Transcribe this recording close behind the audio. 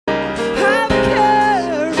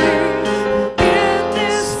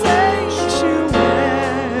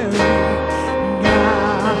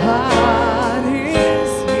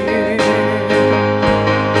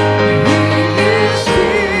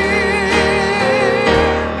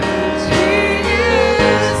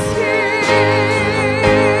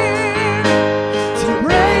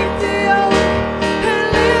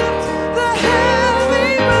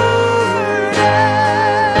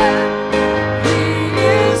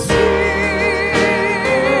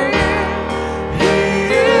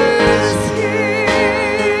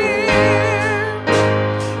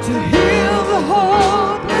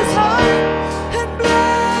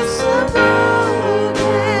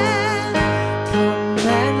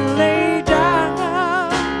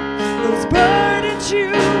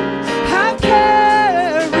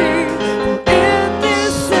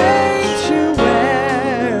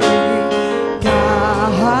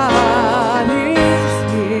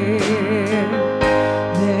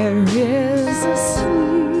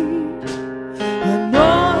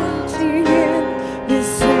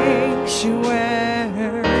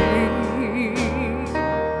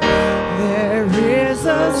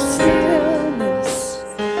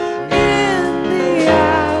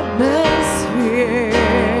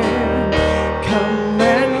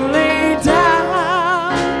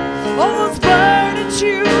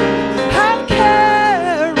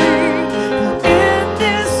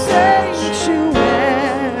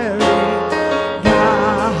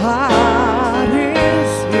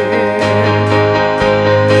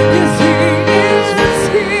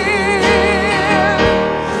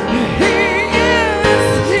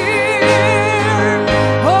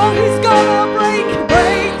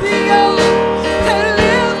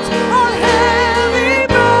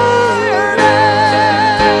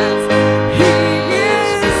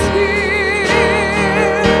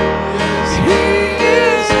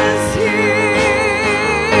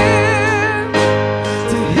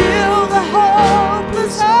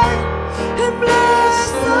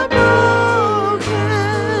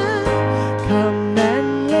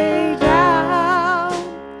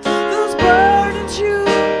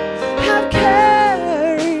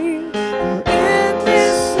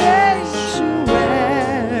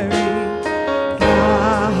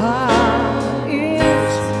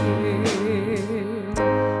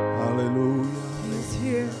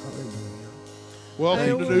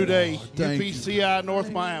Welcome to New Day, UPCI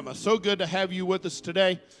North Miami. So good to have you with us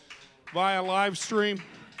today via live stream.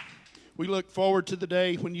 We look forward to the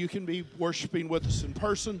day when you can be worshiping with us in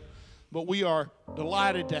person, but we are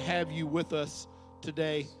delighted to have you with us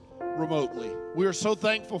today remotely. We are so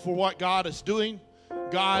thankful for what God is doing.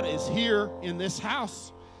 God is here in this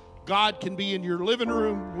house. God can be in your living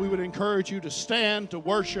room. We would encourage you to stand, to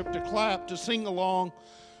worship, to clap, to sing along.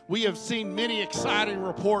 We have seen many exciting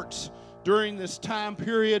reports during this time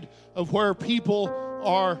period of where people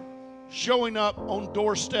are showing up on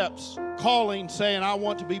doorsteps, calling, saying, I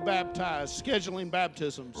want to be baptized, scheduling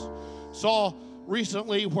baptisms. Saw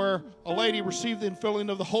recently where a lady received the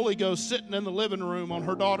infilling of the Holy Ghost sitting in the living room on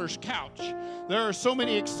her daughter's couch. There are so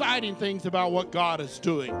many exciting things about what God is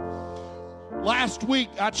doing. Last week,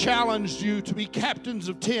 I challenged you to be captains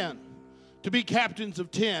of 10,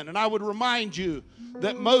 and I would remind you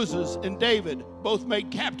that Moses and David both made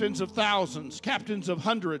captains of thousands, captains of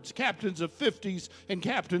hundreds, captains of 50s, and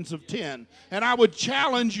captains of 10. And I would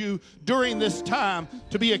challenge you during this time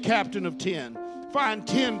to be a captain of 10. Find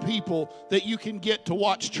 10 people that you can get to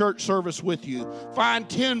watch church service with you. Find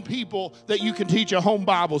 10 people that you can teach a home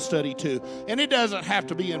Bible study to. And it doesn't have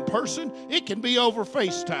to be in person. It can be over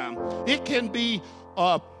FaceTime. It can be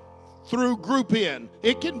through Group In.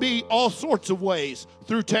 It can be all sorts of ways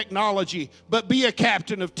through technology, but be a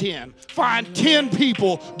captain of 10. Find 10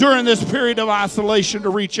 people during this period of isolation to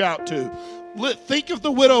reach out to. Think of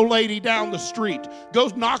the widow lady down the street. Go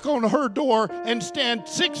knock on her door and stand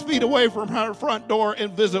 6 feet away from her front door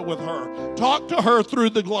and visit with her. Talk to her through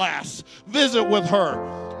the glass. Visit with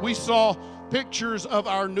her. We saw pictures of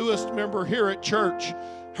our newest member here at church.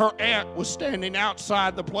 Her aunt was standing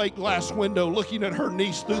outside the plate glass window looking at her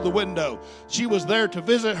niece through the window. She was there to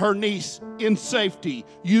visit her niece in safety,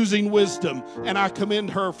 using wisdom, and I commend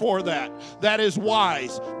her for that. That is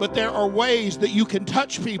wise, but there are ways that you can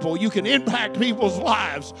touch people. You can impact people's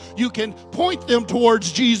lives. You can point them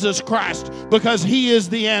towards Jesus Christ because He is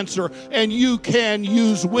the answer, and you can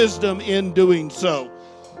use wisdom in doing so.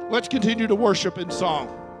 Let's continue to worship in song.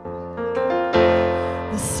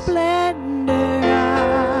 The splendor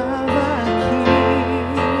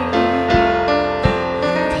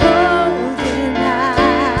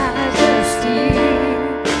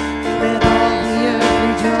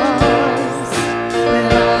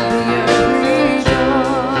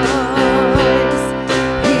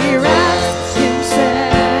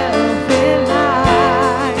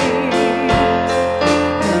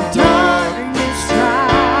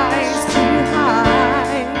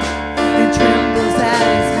trembles at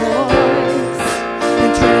His voice.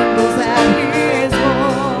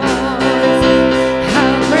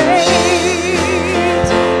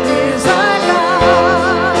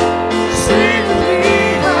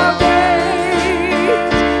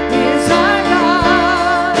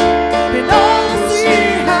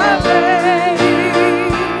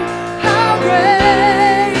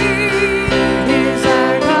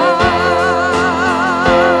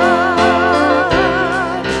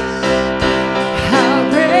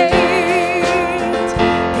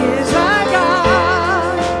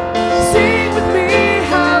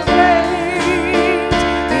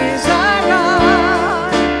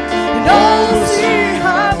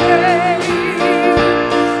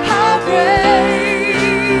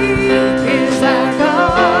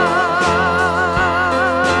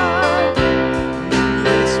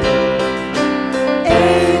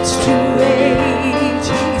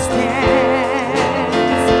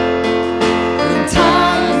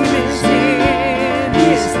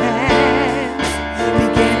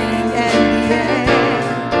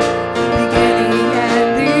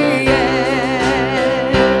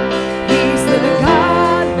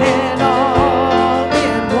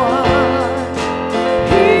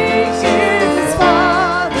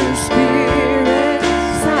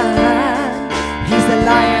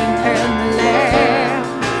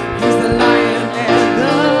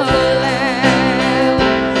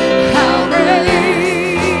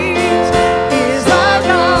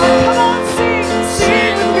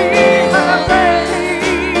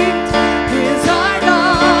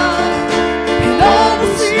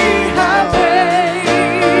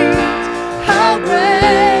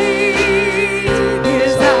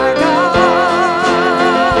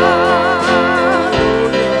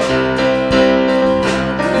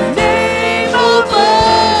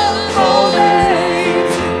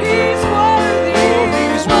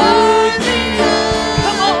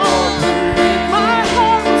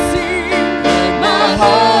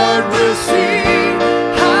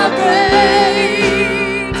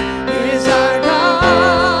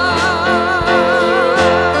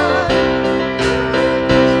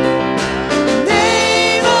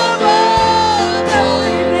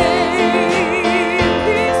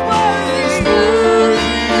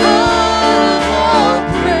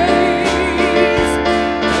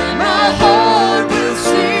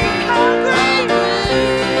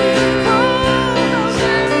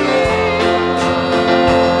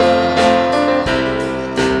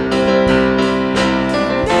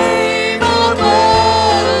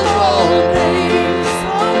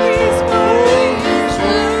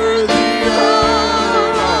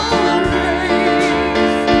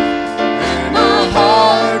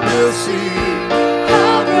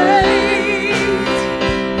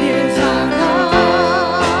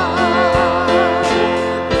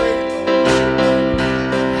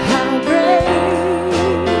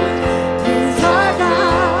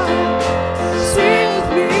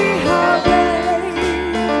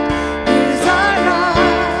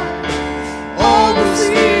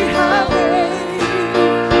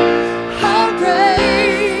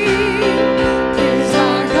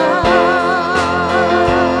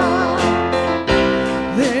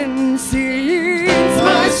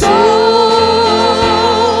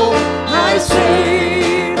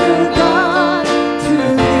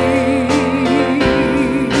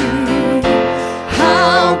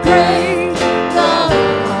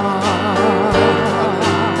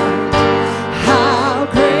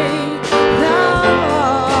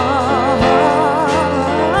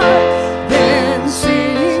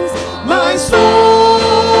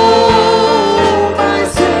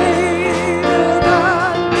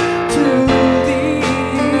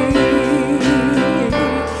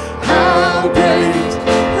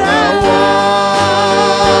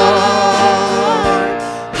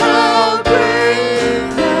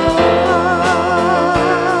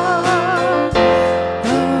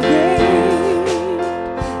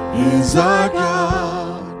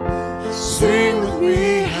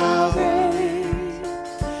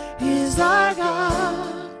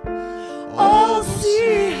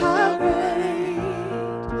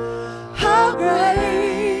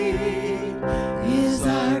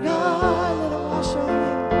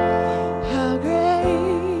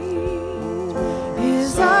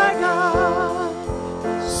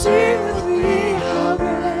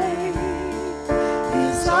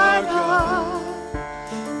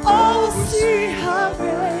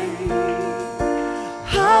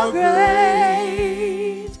 How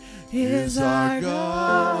great is our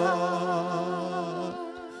God.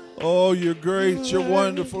 Oh, you're great, you're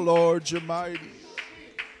wonderful, Lord, you're mighty.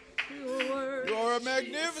 You are a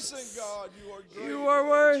magnificent God. You are great. You are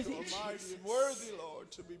worthy, You are mighty and worthy, Lord,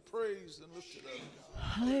 to be praised and lifted up, God.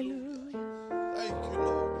 Hallelujah. Thank you,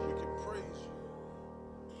 Lord, we can praise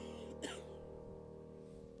you.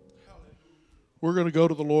 We're going to go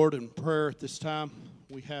to the Lord in prayer at this time.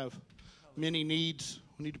 We have many needs.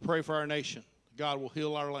 We need to pray for our nation. God will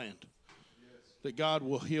heal our land. That God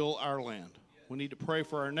will heal our land. We need to pray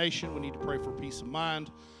for our nation. We need to pray for peace of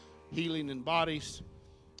mind, healing in bodies.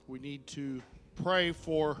 We need to pray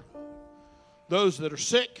for those that are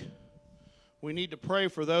sick. We need to pray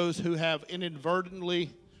for those who have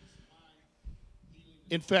inadvertently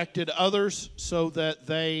infected others so that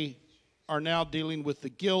they are now dealing with the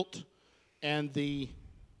guilt and the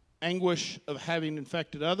anguish of having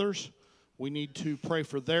infected others. We need to pray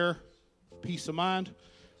for their peace of mind.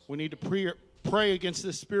 We need to pray against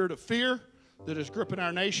this spirit of fear that is gripping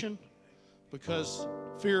our nation, because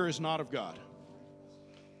fear is not of God.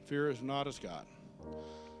 Fear is not as God.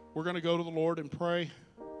 We're going to go to the Lord and pray.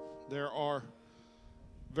 There are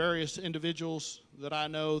various individuals that I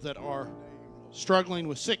know that are struggling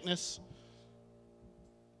with sickness.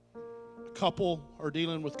 A couple are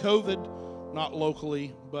dealing with COVID, not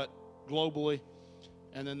locally, but globally.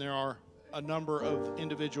 And then there are a number of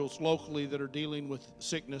individuals locally that are dealing with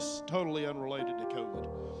sickness totally unrelated to COVID.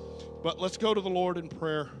 But let's go to the Lord in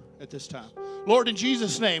prayer at this time. Lord, in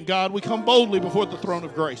Jesus' name, God, we come boldly before the throne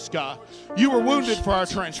of grace, God. You were wounded for our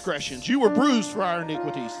transgressions. You were bruised for our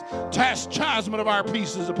iniquities. Chastisement of our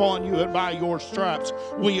peace is upon you, and by your stripes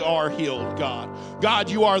we are healed, God. God,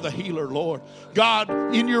 you are the healer, Lord. God,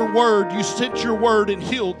 in your word, you sent your word and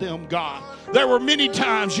healed them, God. There were many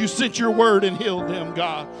times you sent your word and healed them,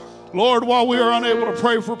 God. Lord, while we are unable to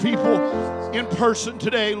pray for people in person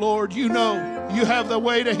today, Lord, you know you have the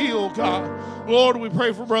way to heal, God. Lord, we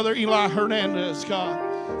pray for Brother Eli Hernandez,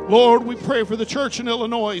 God. Lord, we pray for the church in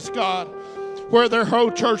Illinois, God, where their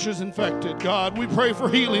whole church is infected, God. We pray for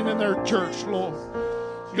healing in their church, Lord.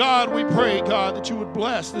 God, we pray, God, that you would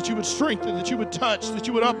bless, that you would strengthen, that you would touch, that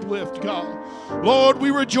you would uplift, God. Lord, we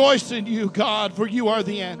rejoice in you, God, for you are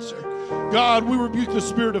the answer. God, we rebuke the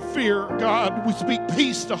spirit of fear. God, we speak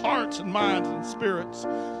peace to hearts and minds and spirits.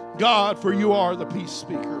 God, for you are the peace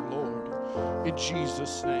speaker, Lord. In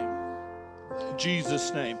Jesus' name. In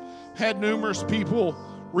Jesus' name. Had numerous people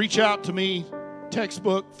reach out to me,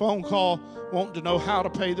 textbook, phone call, wanting to know how to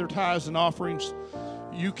pay their tithes and offerings.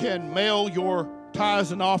 You can mail your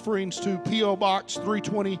tithes and offerings to P.O. Box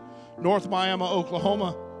 320, North Miami,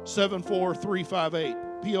 Oklahoma, 74358.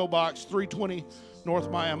 P.O. Box 320,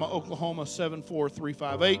 North Miami, Oklahoma,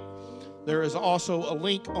 74358. There is also a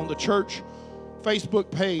link on the church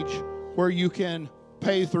Facebook page where you can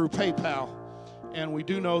pay through PayPal. And we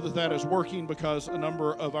do know that that is working because a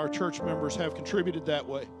number of our church members have contributed that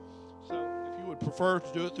way. So if you would prefer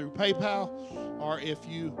to do it through PayPal, or if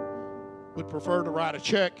you would prefer to write a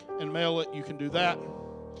check and mail it, you can do that.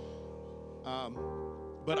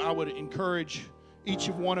 But I would encourage each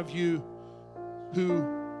of one of you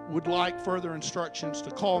who would like further instructions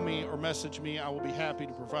to call me or message me. I will be happy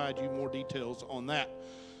to provide you more details on that.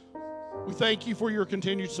 We thank you for your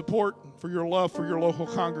continued support, for your love for your local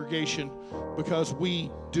congregation, because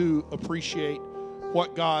we do appreciate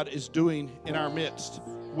what God is doing in our midst.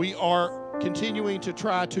 We are continuing to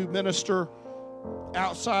try to minister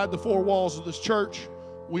outside the four walls of this church.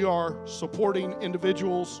 We are supporting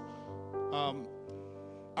individuals.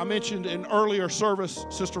 I mentioned in earlier service,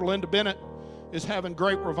 Sister Linda Bennett is having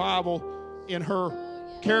great revival in her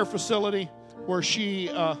care facility where she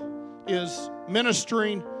is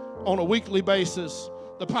ministering on a weekly basis.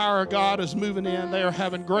 The power of God is moving in. They are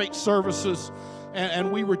having great services,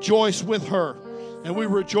 and we rejoice with her. And we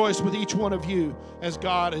rejoice with each one of you as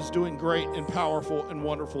God is doing great and powerful and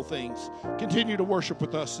wonderful things. Continue to worship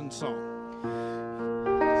with us in song.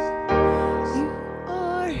 You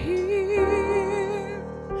are here,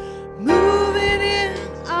 moving in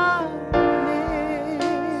our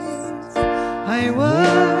midst. I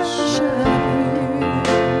worship you.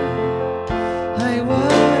 I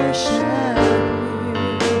worship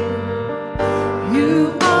you.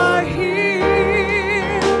 You are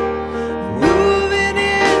here, moving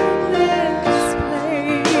in this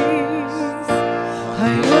place. I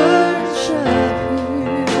worship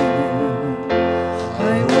you.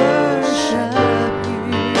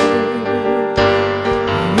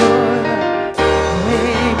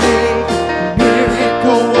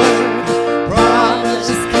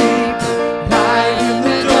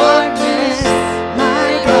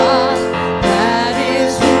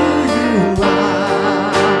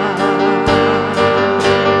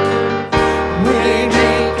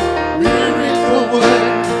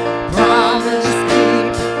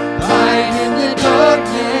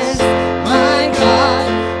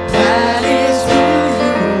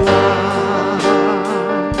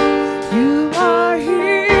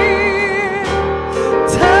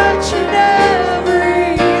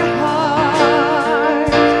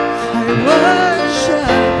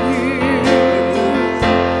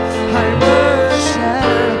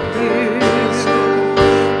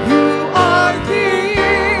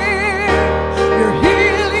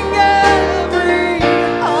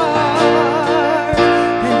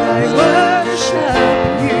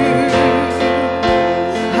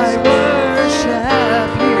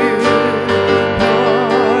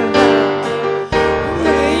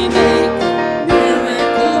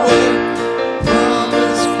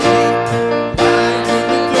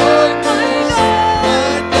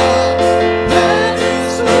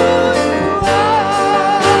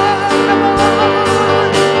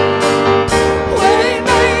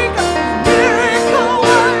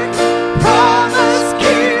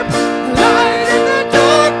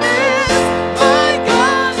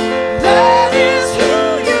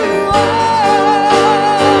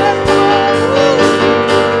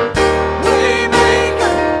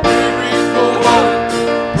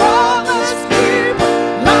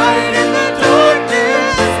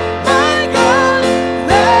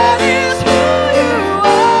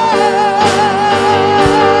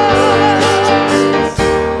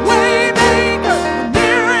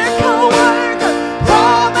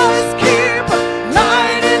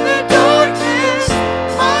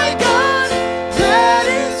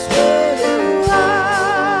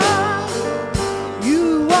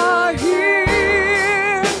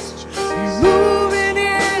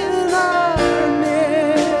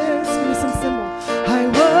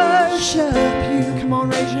 worship you. Come on,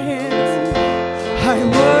 raise your hands. I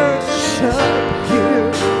worship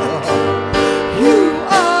you. You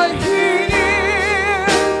are here.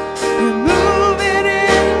 You're moving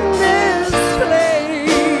in this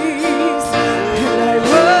place. And I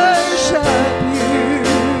worship you.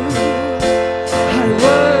 I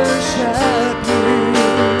worship you.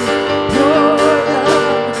 You're the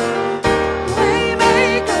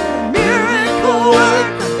waymaker, miracle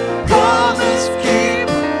worker, promise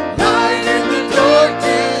keeper, light in the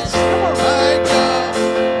darkness. My God,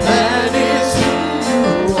 that is who you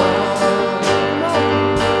are.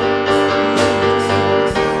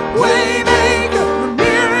 Waymaker,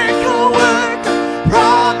 miracle worker,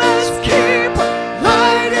 promise keeper,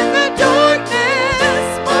 light in the darkness.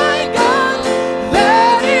 My God,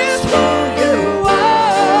 that is who you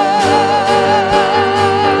are.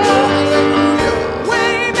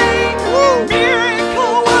 Waymaker,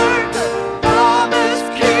 miracle worker, promise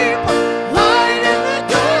keeper, light in the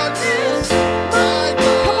darkness. My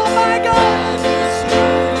God, come on, my God, that is who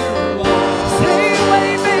you are. Say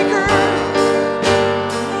waymaker.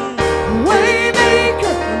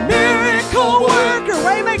 Waymaker, miracle worker,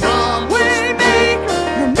 waymaker, waymaker,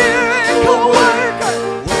 miracle worker,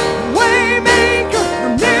 waymaker,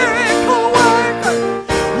 miracle worker,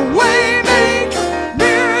 waymaker,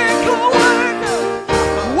 miracle worker,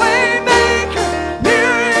 waymaker,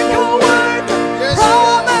 miracle worker,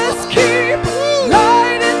 promise keeper,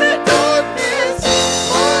 light in the darkness.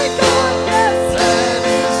 My God, yes, that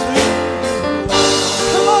is who you are.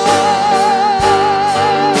 Come on.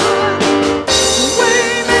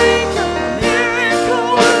 Waymaker, miracle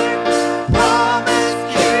worker, promise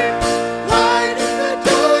keeper, light in the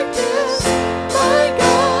darkness. My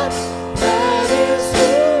God, that is who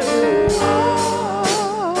you are.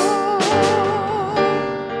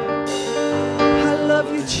 I love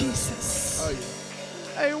you, Jesus. Oh,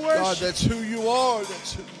 yeah. I God, worship. that's who you are.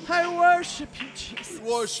 That's who you I worship you, We Jesus.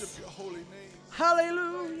 worship your holy name.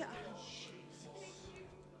 Hallelujah.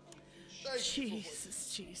 Thank you for what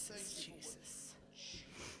Jesus, Jesus, Jesus.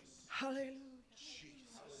 Hallelujah.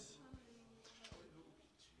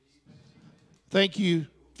 Thank you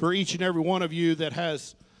for each and every one of you that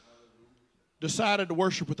has decided to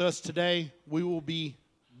worship with us today. We will be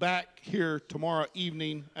back here tomorrow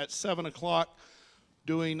evening at 7 o'clock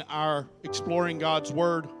doing our Exploring God's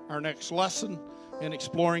Word, our next lesson in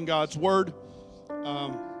Exploring God's Word.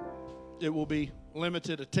 It will be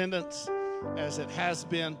limited attendance as it has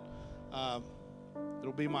been.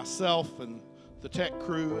 It'll be myself and the tech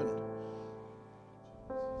crew and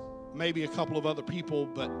maybe a couple of other people,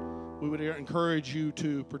 but we would encourage you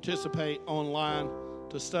to participate online,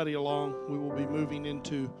 to study along. We will be moving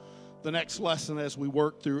into the next lesson as we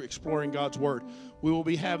work through Exploring God's Word. We will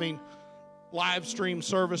be having live stream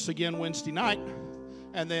service again Wednesday night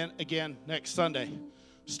and then again next Sunday.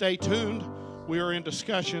 Stay tuned. We are in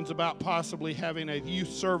discussions about possibly having a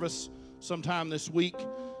youth service sometime this week,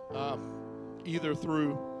 either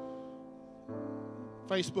through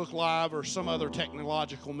Facebook Live or some other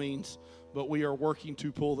technological means, but we are working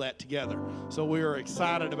to pull that together. So we are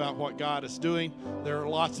excited about what God is doing. There are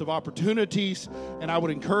lots of opportunities, and I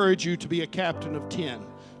would encourage you to be a captain of 10,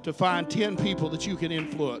 to find 10 people that you can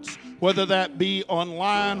influence, whether that be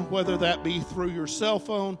online, whether that be through your cell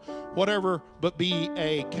phone, whatever, but be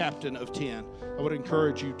a captain of 10. I would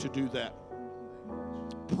encourage you to do that.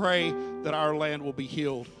 Pray that our land will be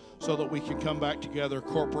healed so that we can come back together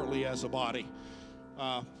corporately as a body.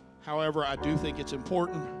 However, I do think it's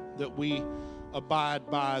important that we abide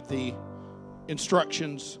by the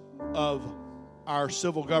instructions of our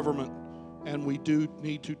civil government, and we do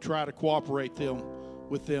need to try to cooperate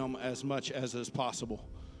with them as much as is possible.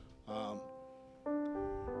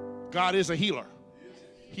 God is a healer.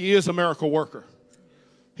 He is a miracle worker.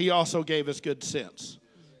 He also gave us good sense.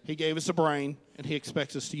 He gave us a brain, and he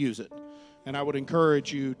expects us to use it. And I would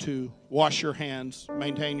encourage you to wash your hands,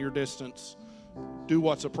 maintain your distance, do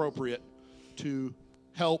what's appropriate to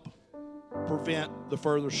help prevent the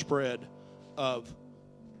further spread of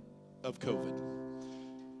COVID.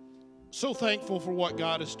 So thankful for what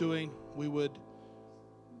God is doing. We would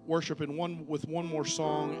worship with one more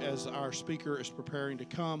song as our speaker is preparing to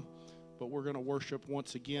come, but we're going to worship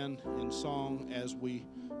once again in song as we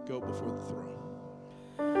go before the throne.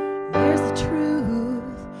 There's a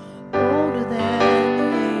truth older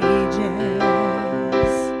than the ages.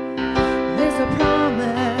 There's a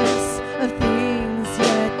promise of things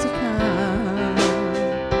yet to come.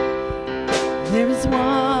 There is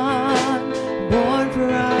one born for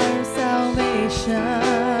our salvation.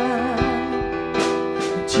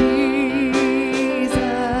 Jesus.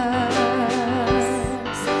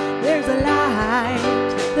 There's a light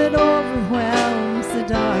that overflows.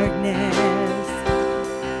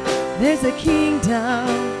 There's a kingdom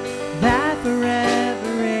that forever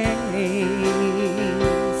reigns.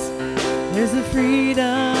 There's a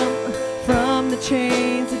freedom from the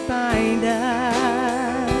chains that bind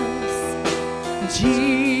us.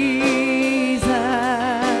 Jesus,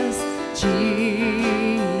 Jesus,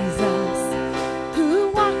 who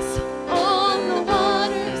walks on the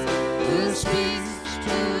waters, who speaks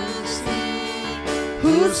to the sea,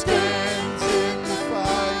 who stands in the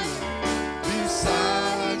fire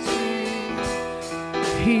beside me.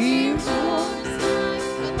 He roars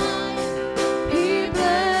like the lion, he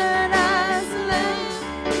bled as a lamb,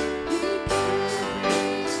 he carries.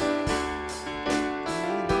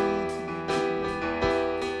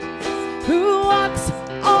 Who walks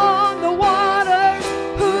on the waters,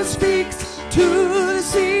 who speaks to the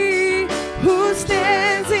sea, who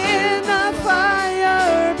stands in the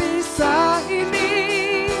fire beside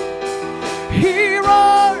me. He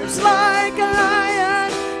roars like a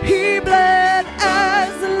lion, he bled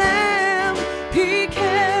as a lamb, he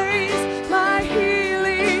carries my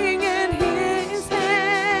healing in his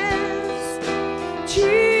hands.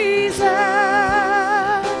 Jesus,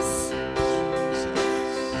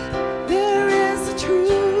 there is a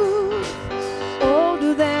truth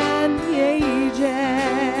older than the ages.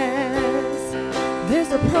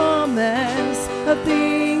 There's a promise of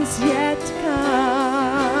things yet to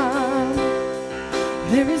come.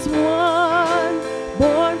 There is one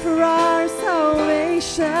born for our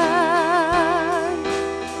salvation.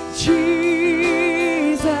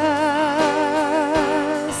 Jesus,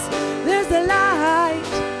 there's a light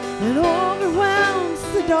that overwhelms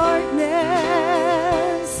the darkness.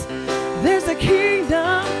 There's a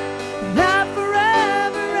kingdom that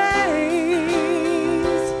forever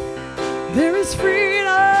reigns. There is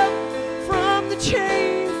freedom from the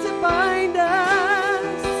chains that bind us.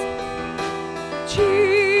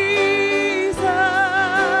 Jesus,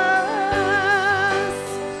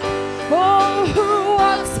 oh, who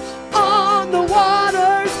walks on the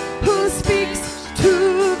waters, who speaks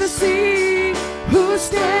to the sea, who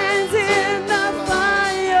stands in the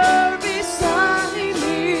fire beside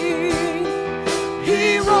me.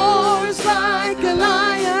 He roars like a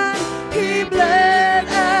lion, he bled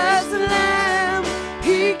as a lamb,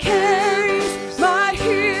 he carries my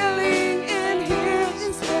healing in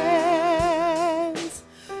his hands.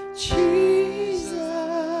 Jesus,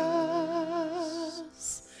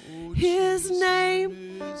 his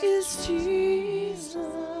name is Jesus.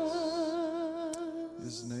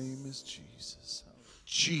 His name is Jesus.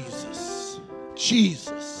 Jesus,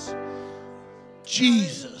 Jesus,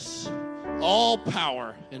 Jesus. All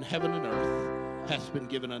power in heaven and earth has been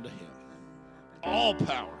given unto him. All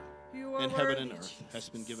power You are in heaven worthy, and earth Jesus. has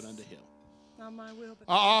been given unto him. Not my will, but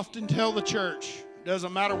I often tell the church,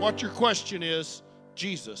 doesn't matter what your question is,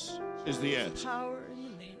 Jesus is the answer. power in the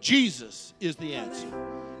name. Jesus is the answer.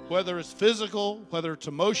 Whether it's physical, whether it's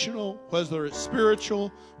emotional, whether it's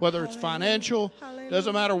spiritual, whether it's financial,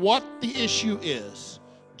 doesn't matter what the issue is,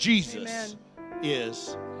 Jesus Amen.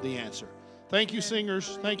 is the answer. Thank you,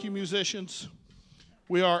 singers. Thank you, musicians.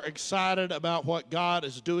 We are excited about what God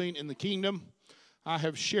is doing in the kingdom. I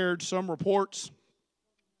have shared some reports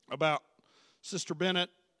about Sister Bennett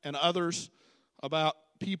and others about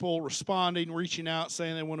people responding, reaching out,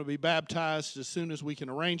 saying they want to be baptized as soon as we can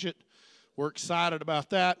arrange it. We're excited about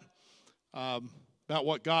that, about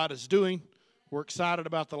what God is doing. We're excited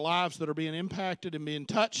about the lives that are being impacted and being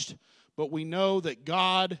touched, but we know that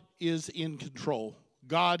God is in control.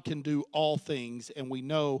 God can do all things, and we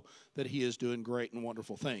know that he is doing great and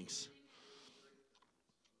wonderful things.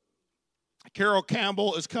 Carol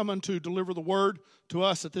Campbell is coming to deliver the word to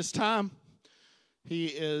us at this time. He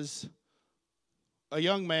is a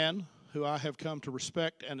young man who I have come to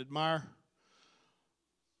respect and admire.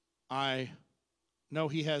 I know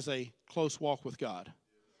he has a close walk with God.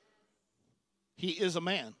 He is a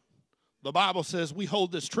man. The Bible says we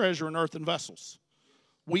hold this treasure in earthen vessels.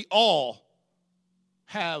 We all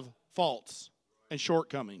have faults and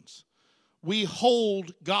shortcomings. We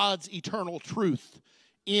hold God's eternal truth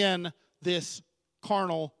in this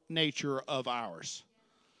carnal nature of ours.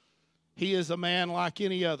 He is a man like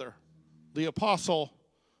any other. The apostle,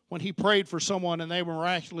 when he prayed for someone and they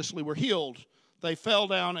miraculously were healed, they fell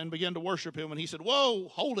down and began to worship him. And he said, "Whoa,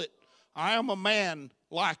 hold it. I am a man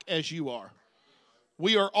like as you are."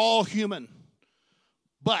 We are all human.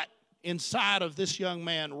 But inside of this young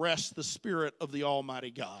man rests the Spirit of the Almighty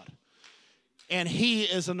God. And he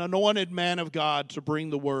is an anointed man of God to bring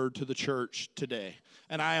the word to the church today.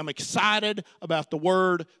 And I am excited about the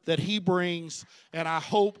word that he brings, and I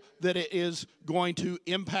hope that it is going to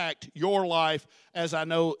impact your life, as I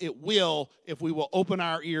know it will if we will open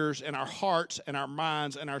our ears and our hearts and our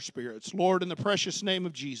minds and our spirits. Lord, in the precious name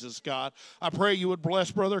of Jesus, God, I pray you would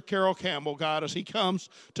bless Brother Carroll Campbell, God, as he comes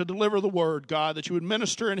to deliver the word, God, that you would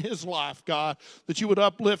minister in his life, God, that you would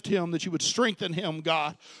uplift him, that you would strengthen him,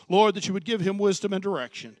 God. Lord, that you would give him wisdom and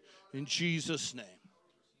direction. In Jesus' name.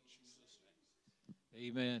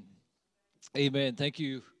 Amen. Amen. Thank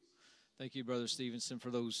you. Thank you, Brother Stevenson, for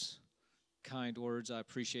those kind words. I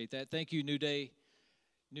appreciate that. Thank you, New Day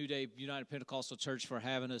United Pentecostal Church, for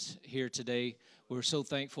having us here today. We're so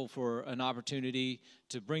thankful for an opportunity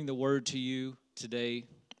to bring the word to you today.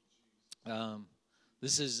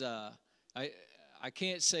 This is I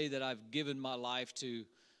can't say that I've given my life to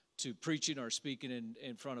preaching or speaking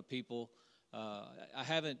in front of people. I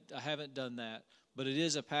haven't done that, but it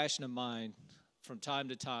is a passion of mine. From time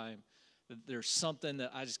to time, there's something that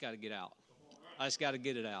I just got to get out. I just got to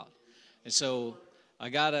get it out, and so I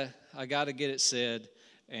gotta get it said.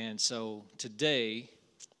 And so today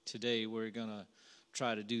we're gonna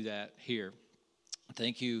try to do that here.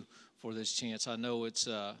 Thank you for this chance. I know it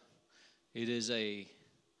is a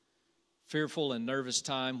fearful and nervous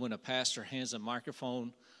time when a pastor hands a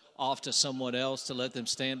microphone off to someone else to let them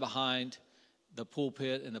stand behind the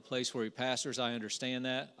pulpit in the place where he pastors. I understand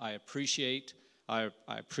that. I appreciate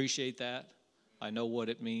that. I know what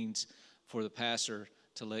it means for the pastor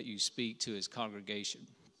to let you speak to his congregation,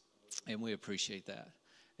 and we appreciate that.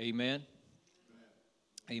 Amen?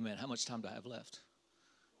 Amen. How much time do I have left?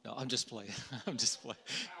 No, I'm just playing. I'm just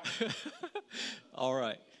playing. All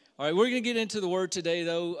right. We're going to get into the word today,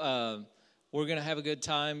 though. We're going to have a good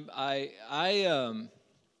time. I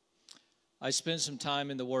spend some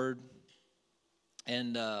time in the word,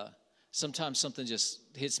 and sometimes something just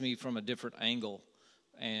hits me from a different angle,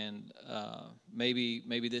 and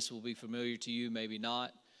maybe this will be familiar to you, maybe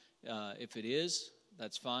not. If it is,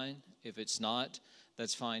 that's fine. If it's not,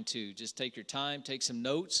 that's fine too. Just take your time, take some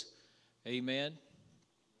notes. Amen.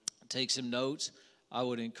 Take some notes. I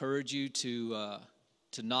would encourage you to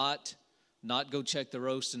not go check the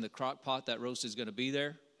roast in the crock pot. That roast is going to be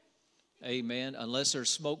there. Amen. Unless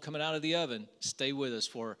there's smoke coming out of the oven, stay with us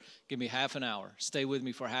give me half an hour. Stay with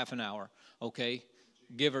me for half an hour, okay?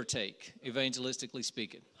 Give or take, evangelistically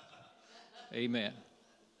speaking. Amen.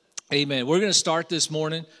 Amen. We're going to start this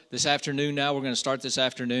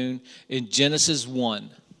afternoon in Genesis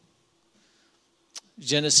 1.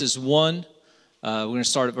 Genesis 1, we're going to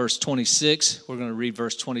start at verse 26. We're going to read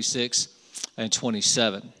verse 26 and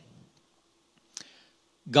 27.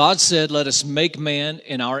 God said, "Let us make man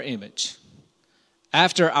in our image,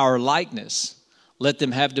 after our likeness. Let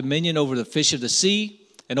them have dominion over the fish of the sea,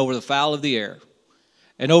 and over the fowl of the air,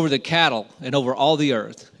 and over the cattle, and over all the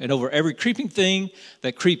earth, and over every creeping thing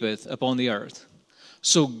that creepeth upon the earth."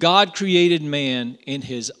 So God created man in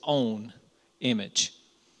his own image.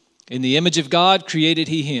 In the image of God created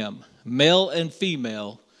he him. Male and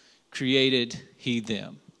female created he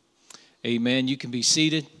them. Amen. You can be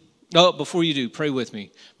seated. Oh, before you do, pray with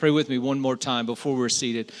me. Pray with me one more time before we're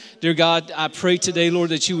seated. Dear God, I pray today,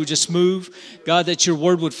 Lord, that you would just move. God, that your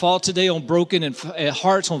word would fall today on broken and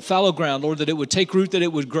hearts on fallow ground, Lord, that it would take root, that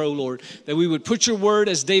it would grow, Lord. That we would put your word,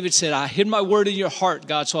 as David said, I hid my word in your heart,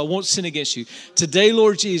 God, so I won't sin against you. Today,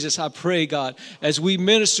 Lord Jesus, I pray, God, as we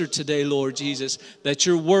minister today, Lord Jesus, that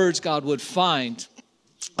your words, God, would find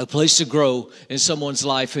a place to grow in someone's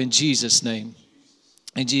life in Jesus' name.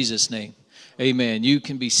 In Jesus' name. Amen. You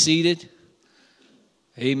can be seated.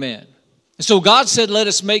 Amen. And so God said, let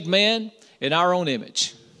us make man in our own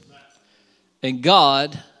image. And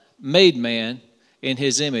God made man in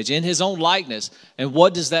his image, in his own likeness. And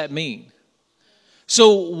what does that mean?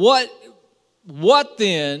 So what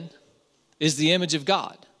then is the image of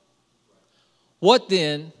God? What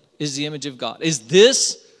then is the image of God? Is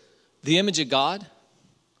this the image of God?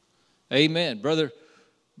 Amen. Brother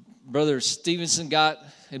Stevenson got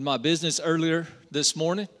in my business earlier this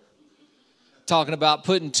morning, talking about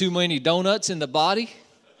putting too many donuts in the body.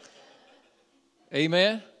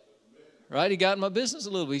 Amen. Right? He got in my business a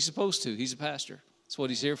little bit. He's supposed to. He's a pastor. That's what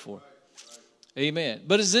he's here for. Amen.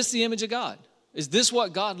 But is this the image of God? Is this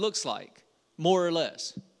what God looks like, more or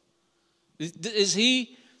less? Is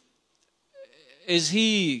he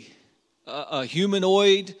a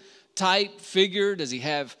humanoid type figure? Does he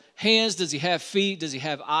have hands? Does he have feet? Does he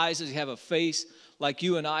have eyes? Does he have a face like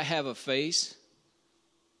you and I have a face?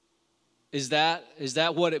 Is that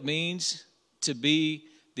what it means to be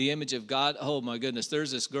the image of God? Oh my goodness,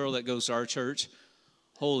 there's this girl that goes to our church.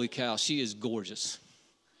 Holy cow, she is gorgeous.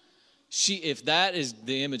 If that is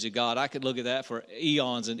the image of God, I could look at that for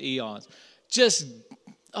eons and eons. Just,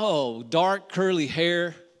 dark curly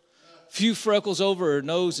hair, few freckles over her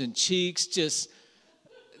nose and cheeks, just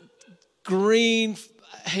green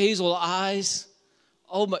hazel eyes.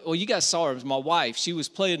 Oh my! Well, you guys saw her. It was my wife. She was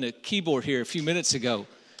playing the keyboard here a few minutes ago.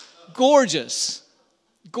 Gorgeous,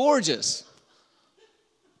 gorgeous.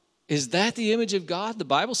 Is that the image of God? The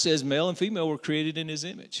Bible says male and female were created in His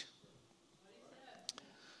image.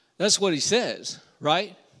 That's what He says,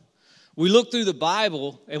 right? We look through the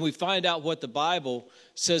Bible and we find out what the Bible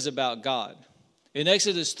says about God. In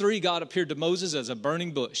Exodus 3, God appeared to Moses as a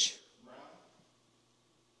burning bush.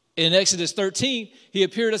 In Exodus 13, He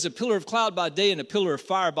appeared as a pillar of cloud by day and a pillar of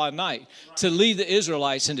fire by night to lead the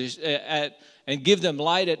Israelites and give them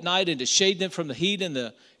light at night and to shade them from the heat in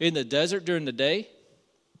the desert during the day.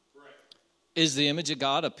 Is the image of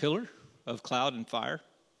God a pillar of cloud and fire?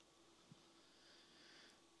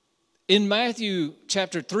 In Matthew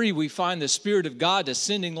chapter 3, we find the Spirit of God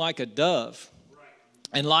descending like a dove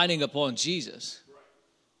and lighting upon Jesus.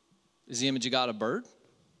 Is the image of God a bird?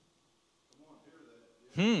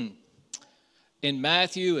 In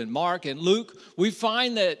Matthew and Mark and Luke, we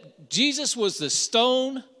find that Jesus was the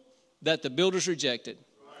stone that the builders rejected.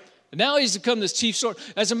 And now He's become this chief stone.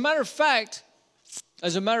 As a matter of fact,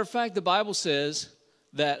 the Bible says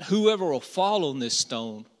that whoever will fall on this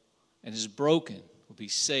stone and is broken will be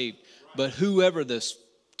saved. But whoever the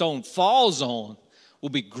stone falls on will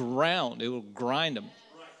be ground. It will grind them.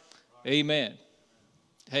 Amen.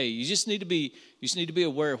 Hey, you just need to be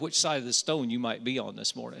aware of which side of the stone you might be on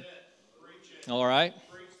this morning. All right?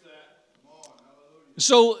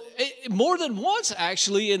 So more than once,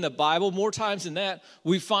 actually, in the Bible, more times than that,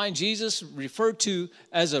 we find Jesus referred to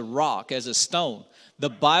as a rock, as a stone. The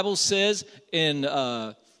Bible says in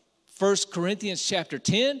 1 Corinthians chapter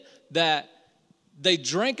 10 that they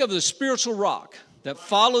drank of the spiritual rock that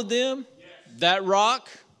followed them. That rock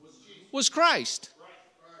was Christ.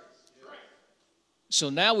 So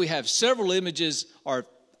now we have several images or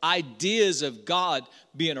ideas of God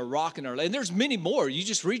being a rock in our life. And there's many more. You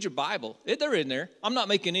just read your Bible. They're in there. I'm not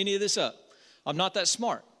making any of this up. I'm not that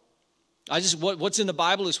smart. What's in the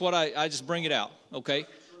Bible is what I just bring it out, okay?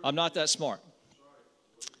 I'm not that smart.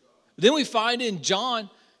 Then we find in John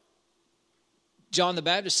the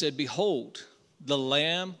Baptist said, "Behold, the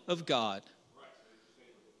Lamb of God."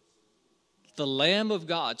 The Lamb of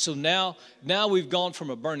God. So now we've gone from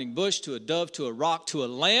a burning bush to a dove to a rock to a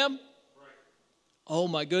lamb. Oh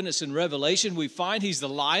my goodness, in Revelation we find He's the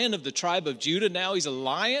Lion of the tribe of Judah. Now He's a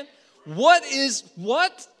lion. What is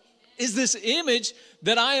this image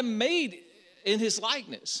that I am made in His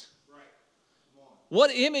likeness?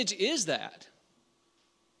 What image is that?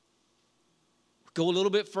 Go a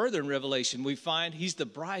little bit further in Revelation. We find He's the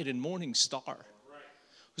bright and morning star.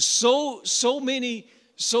 So many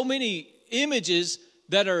images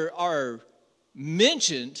that are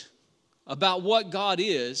mentioned about what God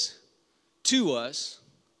is to us,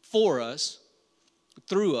 for us,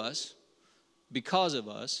 through us, because of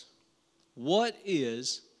us. What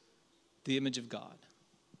is the image of God?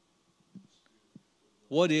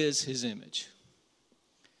 What is His image?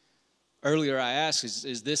 Earlier I asked,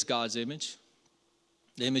 is this God's image?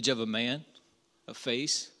 The image of a man, a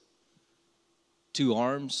face, 2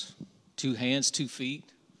 arms, 2 hands, 2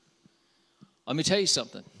 feet. Let me tell you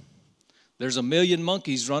something. There's a million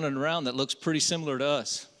monkeys running around that looks pretty similar to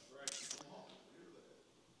us.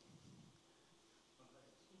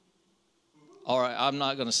 All right, I'm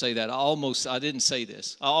not going to say that. I didn't say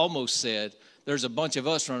this. I almost said there's a bunch of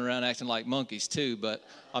us running around acting like monkeys too, but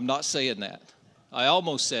I'm not saying that. I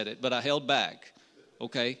almost said it, but I held back.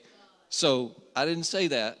 Okay? So I didn't say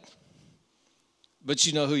that, but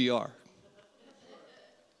you know who you are.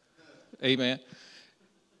 Amen.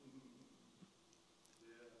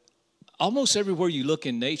 Almost everywhere you look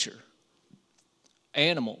in nature,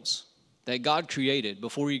 animals that God created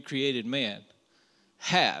before He created man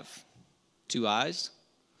have 2 eyes,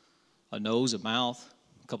 a nose, a mouth,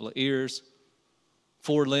 a couple of ears,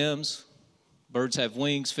 4 limbs. Birds have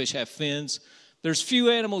wings, fish have fins. There's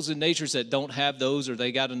few animals in nature that don't have those or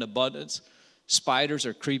they got an abundance. Spiders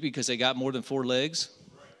are creepy because they got more than 4 legs,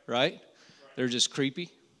 right? They're just creepy.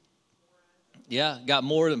 Yeah, got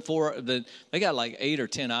more than 4. They got like 8 or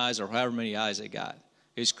 10 eyes or however many eyes they got.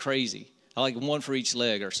 It's crazy. I like 1 for each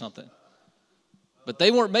leg or something. But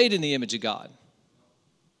they weren't made in the image of God.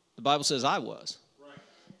 The Bible says I was.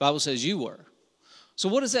 The Bible says you were. So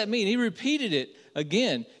what does that mean? He repeated it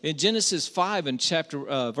again in Genesis 5 and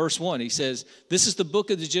verse 1. He says, "This is the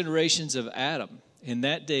book of the generations of Adam. In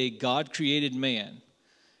that day God created man.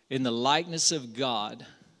 In the likeness of God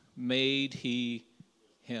made he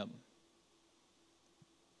him.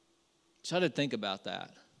 Try to think about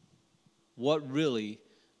that. What really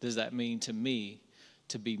does that mean to me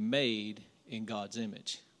to be made in God's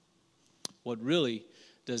image? What really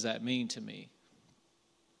does that mean to me?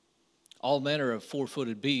 All manner of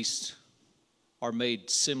four-footed beasts are made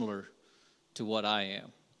similar to what I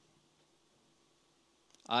am.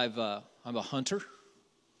 I'm a hunter,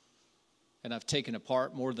 and I've taken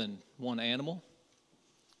apart more than one animal,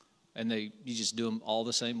 and you just do them all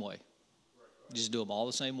the same way. You just do them all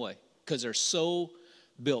the same way because they're so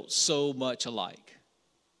built so much alike.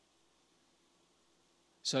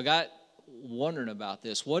 So I got wondering about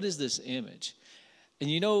this. What is this image? And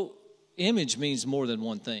you know, image means more than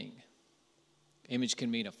one thing. Image can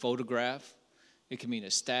mean a photograph. It can mean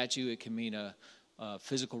a statue. It can mean a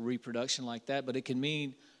physical reproduction like that. But it can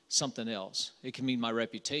mean something else. It can mean my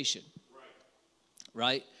reputation.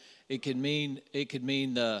 Right? It could mean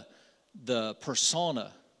the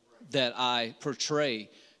persona that I portray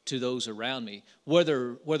to those around me,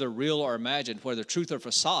 whether real or imagined, whether truth or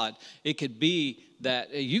facade. It could be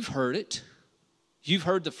that you've heard it. You've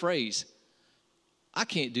heard the phrase, I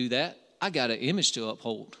can't do that. I got an image to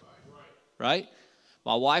uphold. Right?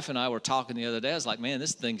 My wife and I were talking the other day. I was like, man,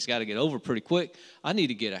 this thing's got to get over pretty quick. I need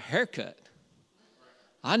to get a haircut.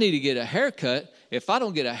 I need to get a haircut. If I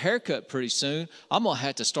don't get a haircut pretty soon, I'm going to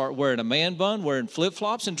have to start wearing a man bun, wearing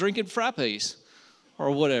flip-flops, and drinking frappes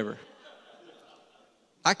or whatever.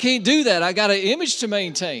 I can't do that. I got an image to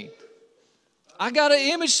maintain. I got an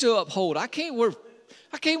image to uphold. I can't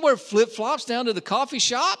wear flip-flops down to the coffee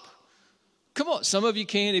shop. Come on. Some of you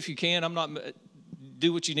can. If you can,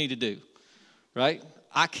 do what you need to do. Right?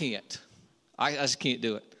 I can't. I just can't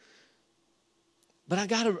do it. But I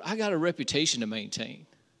got a reputation to maintain.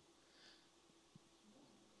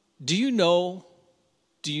 Do you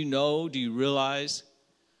realize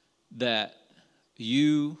that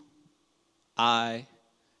I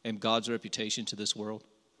am God's reputation to this world?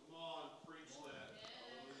 Come on, preach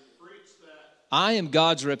that. Preach that. I am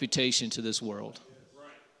God's reputation to this world.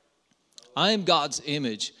 I am God's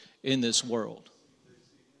image in this world.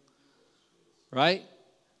 Right?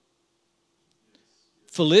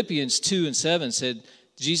 Philippians 2:7 said,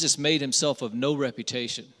 Jesus made himself of no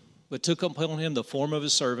reputation, but took upon him the form of a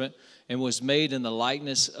servant and was made in the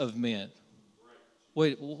likeness of men.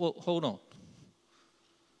 Wait, hold on.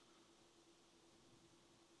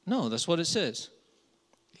 No, that's what it says.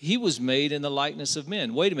 He was made in the likeness of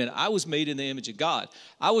men. Wait a minute. I was made in the image of God.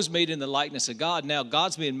 I was made in the likeness of God. Now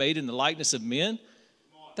God's being made in the likeness of men?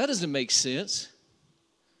 That doesn't make sense.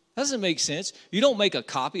 That doesn't make sense. You don't make a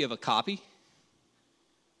copy of a copy.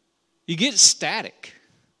 You get static.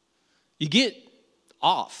 You get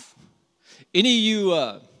off. Any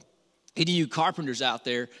of you carpenters out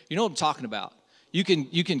there, you know what I'm talking about. You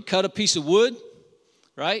can cut a piece of wood,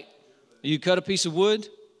 right? You cut a piece of wood,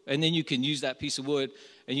 and then you can use that piece of wood,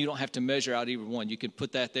 and you don't have to measure out either one. You can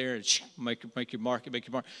put that there and make your mark.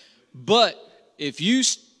 But if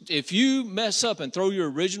you mess up and throw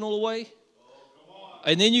your original away,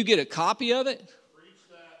 and then you get a copy of it,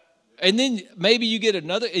 and then maybe you get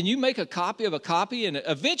another, and you make a copy of a copy, and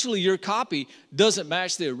eventually your copy doesn't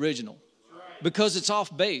match the original because it's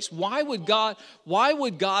off base. Why would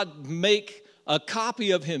God make a copy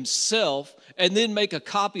of himself and then make a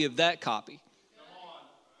copy of that copy?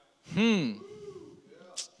 Man,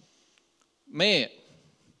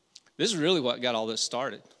 this is really what got all this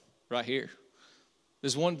started right here.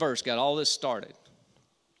 This one verse got all this started.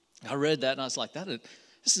 I read that and I was like, this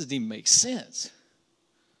doesn't even make sense.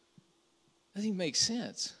 Doesn't even make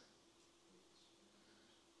sense.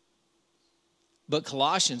 But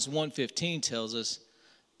Colossians 1:15 tells us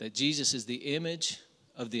that Jesus is the image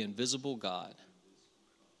of the invisible God.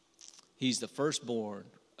 He's the firstborn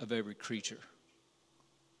of every creature.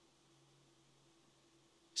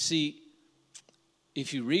 See,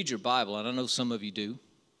 if you read your Bible, and I know some of you do,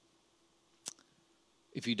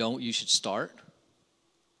 if you don't, you should start.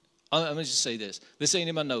 I'm going to just say this. This ain't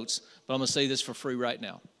in my notes, but I'm going to say this for free right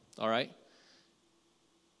now. All right?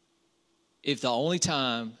 If the only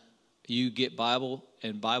time you get Bible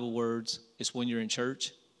and Bible words is when you're in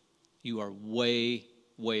church, you are way,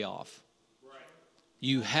 way off. Right.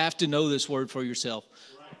 You have to know this word for yourself.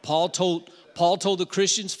 Right. Paul told the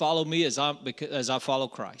Christians, follow me as I follow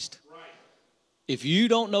Christ. Right. If you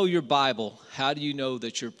don't know your Bible, how do you know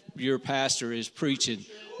that your pastor is preaching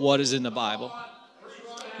what is in the Bible?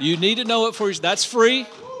 You need to know it for yourself. That's free.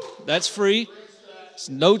 That's free. It's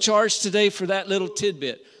no charge today for that little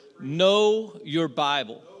tidbit. Know your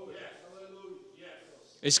Bible.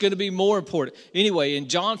 It's going to be more important. Anyway, in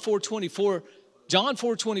John 4:24, John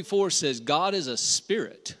 4:24 says God is a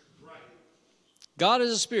spirit. God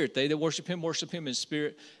is a spirit. They that worship him in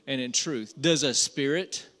spirit and in truth. Does a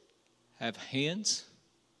spirit have hands?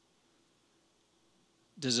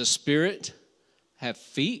 Does a spirit have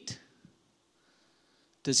feet?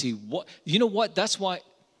 Does he what? You know what? That's why,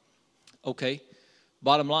 okay,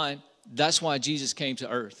 bottom line, that's why Jesus came to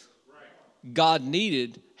earth. God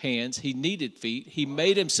needed hands. He needed feet. He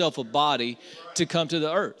made himself a body to come to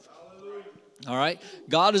the earth. All right?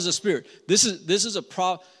 God is a spirit. This is a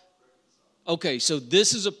problem. Okay, so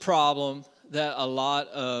this is a problem that a lot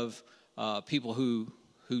of people who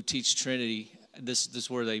teach Trinity, this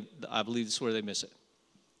is where I believe this is where they miss it.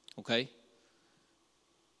 Okay?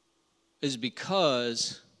 Is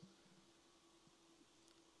because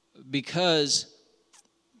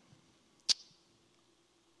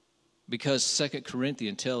 2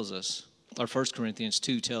 Corinthians tells us, or 1 Corinthians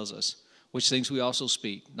 2 tells us, which things we also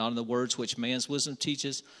speak, not in the words which man's wisdom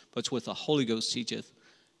teaches, but what the Holy Ghost teacheth,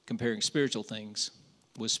 comparing spiritual things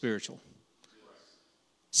with spiritual.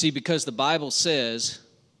 See, because the Bible says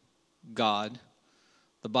God,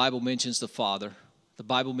 the Bible mentions the Father, the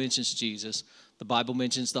Bible mentions Jesus, the Bible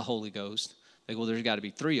mentions the Holy Ghost. They go, well, there's got to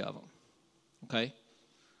be three of them. Okay?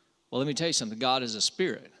 Well, let me tell you something. God is a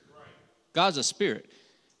spirit. God's a spirit,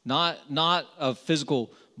 not a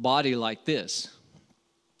physical body like this.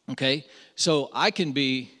 Okay? So I can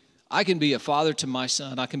be a father to my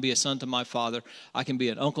son. I can be a son to my father. I can be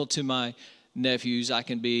an uncle to my nephews. I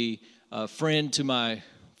can be a friend to my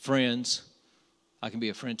friends. I can be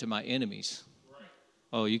a friend to my enemies.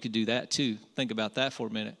 Oh, you could do that too. Think about that for a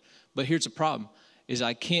minute. But here's the problem, is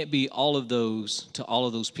I can't be all of those to all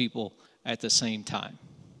of those people at the same time.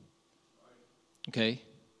 Okay?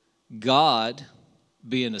 God,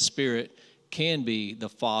 being a spirit, can be the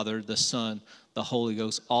Father, the Son, the Holy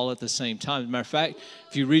Ghost, all at the same time. As a matter of fact,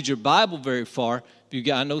 if you read your Bible very far,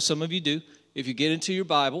 I know some of you do, if you get into your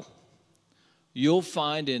Bible, you'll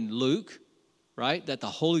find in Luke, right, that the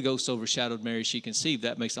Holy Ghost overshadowed Mary she conceived.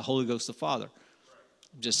 That makes the Holy Ghost the Father.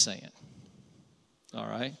 I'm just saying. All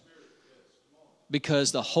right?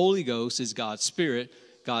 Because the Holy Ghost is God's Spirit.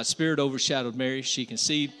 God's Spirit overshadowed Mary. She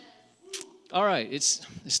conceived. All right,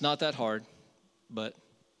 it's not that hard, but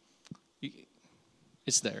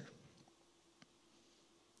it's there.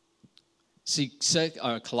 See,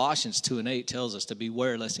 Colossians 2:8 tells us to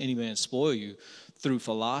beware lest any man spoil you through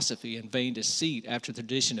philosophy and vain deceit, after the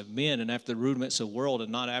tradition of men and after the rudiments of the world,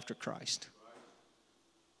 and not after Christ.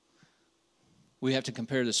 We have to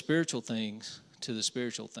compare the spiritual things to the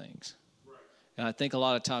spiritual things. And I think a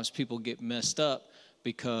lot of times people get messed up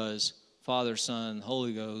because Father, Son,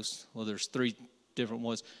 Holy Ghost, well, there's three different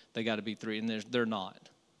ones. They got to be three, and they're not.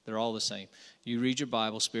 They're all the same. You read your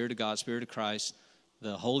Bible, Spirit of God, Spirit of Christ,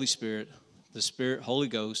 the Holy Spirit, the Spirit, Holy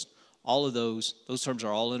Ghost, all of those terms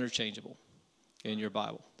are all interchangeable in your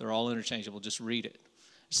Bible. They're all interchangeable. Just read it.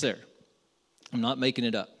 It's there. I'm not making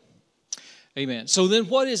it up. Amen. So then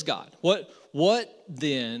what is God? What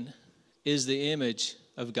then is the image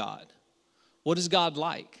of God? What is God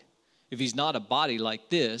like? If he's not a body like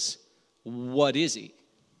this, what is he?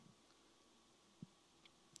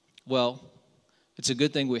 Well, it's a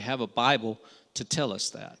good thing we have a Bible to tell us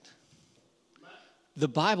that. The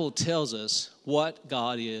Bible tells us what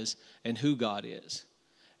God is and who God is.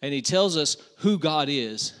 And he tells us who God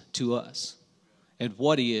is to us and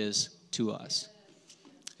what he is to us.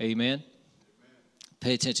 Amen?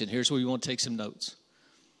 Pay attention. Here's where you want to take some notes.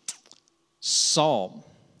 Psalm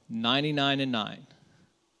 99:9.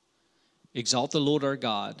 Exalt the Lord our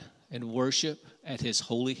God and worship at his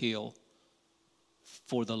holy hill,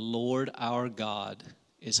 for the Lord our God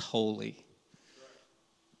is holy.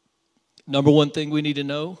 Number one thing we need to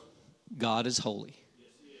know, God is holy.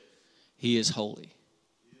 He is holy.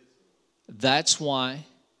 That's why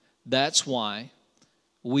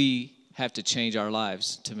we have to change our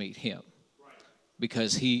lives to meet him.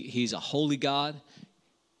 Because he's a holy God.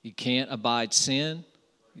 He can't abide sin.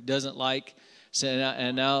 He doesn't like sin.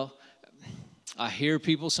 And now I hear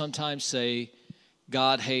people sometimes say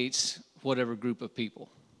God hates whatever group of people.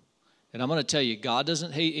 And I'm going to tell you, God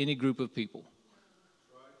doesn't hate any group of people.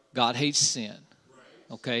 God hates sin.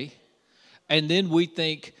 Okay? And then we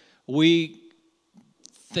think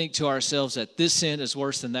to ourselves that this sin is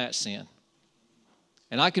worse than that sin.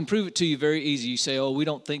 And I can prove it to you very easy. You say, oh, we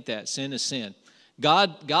don't think that. Sin is sin.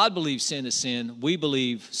 God believes sin is sin. We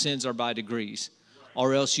believe sins are by degrees.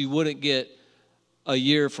 Or else you wouldn't get a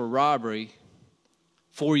year for robbery,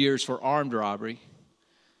 4 years for armed robbery,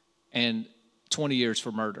 and 20 years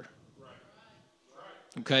for murder.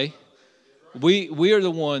 Okay? We are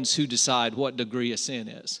the ones who decide what degree of sin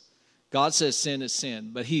is. God says sin is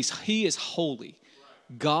sin, but he is holy.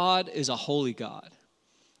 God is a holy God.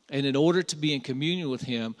 And in order to be in communion with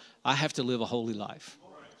him, I have to live a holy life.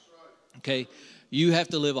 Okay? You have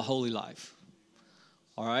to live a holy life.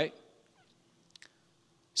 All right?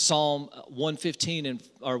 Psalm 116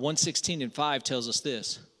 and 5 tells us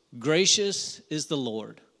this. Gracious is the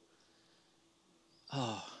Lord.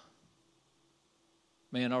 Oh,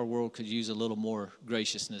 man, our world could use a little more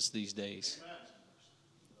graciousness these days.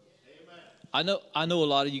 I know a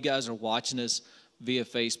lot of you guys are watching us via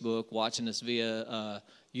Facebook, watching us via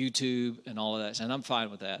YouTube and all of that, and I'm fine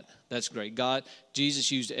with that. That's great.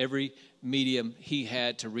 Jesus used every medium he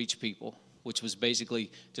had to reach people, which was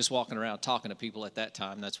basically just walking around talking to people at that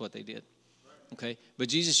time. That's what they did. Okay? But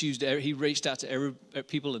Jesus he reached out to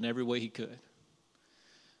people in every way he could.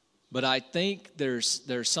 But I think there's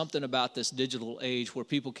something about this digital age where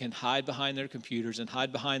people can hide behind their computers and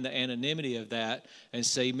hide behind the anonymity of that and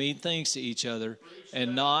say mean things to each other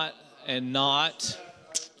and not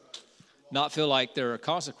feel like there are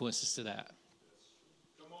consequences to that.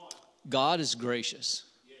 God is gracious.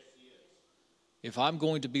 If I'm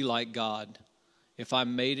going to be like God, if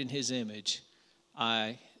I'm made in his image,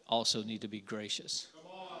 I also need to be gracious.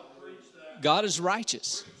 God is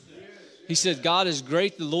righteous. He said, God is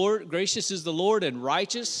great, the Lord, gracious is the Lord, and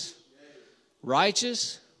righteous.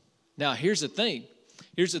 Righteous. Now, here's the thing.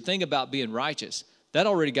 Here's the thing about being righteous. That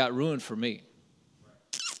already got ruined for me.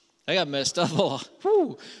 I got messed up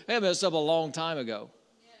a long time ago.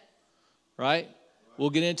 Right? We'll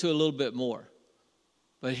get into it a little bit more.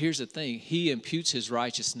 But here's the thing. He imputes his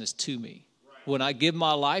righteousness to me. When I give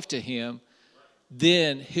my life to him,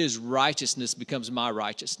 then his righteousness becomes my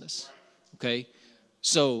righteousness. Okay?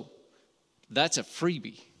 So that's a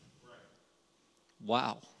freebie.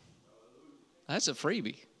 Wow. That's a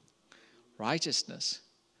freebie. Righteousness.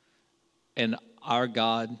 And our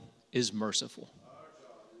God is merciful.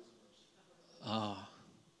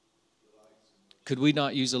 Could we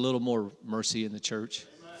not use a little more mercy in the church?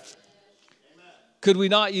 Could we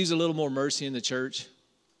not use a little more mercy in the church?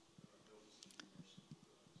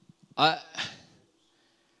 I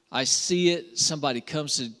see it. Somebody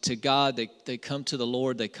comes to God. They come to the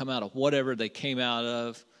Lord. They come out of whatever they came out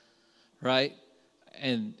of, right?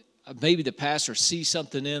 And maybe the pastor sees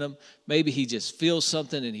something in them. Maybe he just feels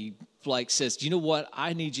something and he says, you know what?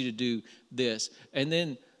 I need you to do this. And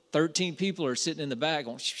then 13 people are sitting in the back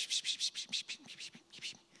going,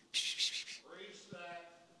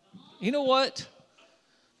 you know what?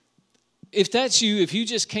 If that's you, if you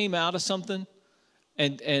just came out of something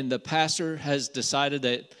and the pastor has decided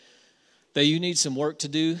that you need some work to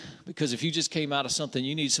do, because if you just came out of something,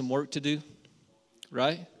 you need some work to do,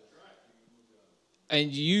 right?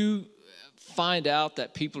 And you find out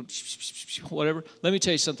that people, whatever. Let me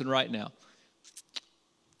tell you something right now.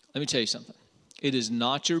 Let me tell you something. It is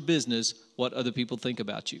not your business what other people think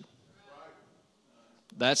about you.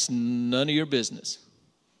 That's none of your business.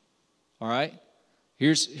 All right?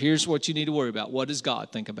 Here's what you need to worry about. What does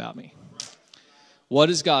God think about me? What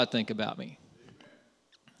does God think about me?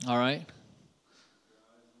 All right?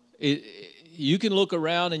 You can look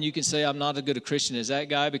around and you can say, I'm not as good a Christian as that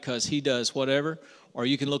guy because he does whatever. Or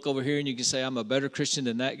you can look over here and you can say, I'm a better Christian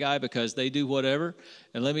than that guy because they do whatever.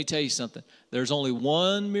 And let me tell you something. There's only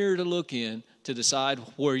one mirror to look in to decide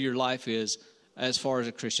where your life is as far as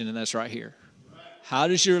a Christian, and that's right here. How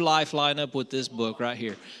does your life line up with this book right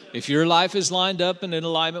here? If your life is lined up and in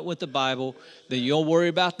alignment with the Bible, then you don't worry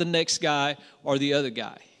about the next guy or the other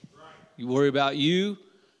guy. You worry about you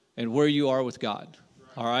and where you are with God.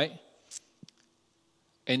 All right?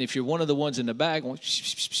 And if you're one of the ones in the back,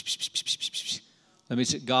 let me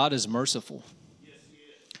say, God is merciful.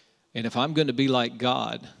 And if I'm going to be like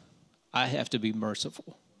God, I have to be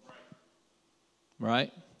merciful.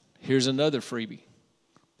 Right? Here's another freebie.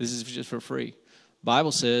 This is just for free.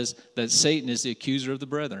 Bible says that Satan is the accuser of the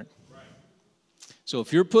brethren. So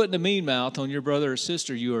if you're putting a mean mouth on your brother or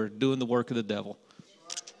sister, you are doing the work of the devil.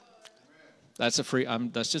 That's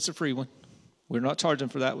just a free one. We're not charging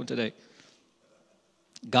for that one today.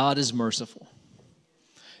 God is merciful.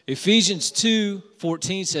 Ephesians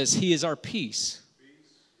 2:14 says he is our peace.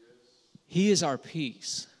 He is our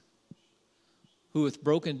peace, who hath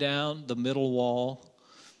broken down the middle wall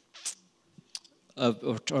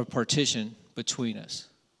of partition between us.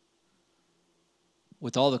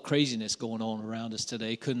 With all the craziness going on around us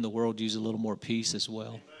today, couldn't the world use a little more peace as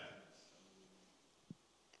well?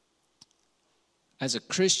 As a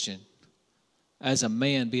Christian, as a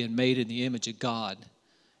man being made in the image of God,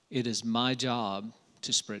 it is my job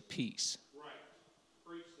to spread peace.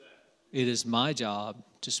 It is my job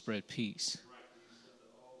to spread peace.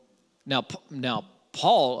 Now,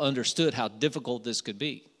 Paul understood how difficult this could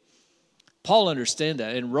be. Paul understands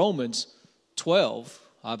that. In Romans 12,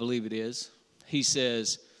 I believe it is, he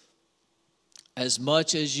says, as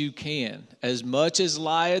much as you can, as much as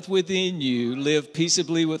lieth within you, live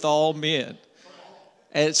peaceably with all men.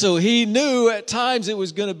 And so he knew at times it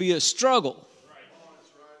was going to be a struggle.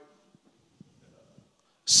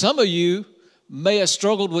 Some of you may have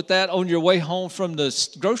struggled with that on your way home from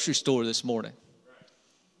the grocery store this morning.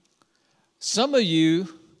 Some of you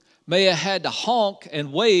may have had to honk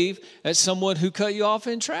and wave at someone who cut you off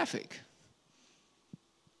in traffic.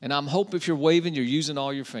 And I'm hoping if you're waving, you're using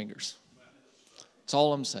all your fingers. That's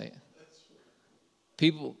all I'm saying.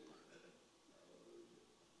 People,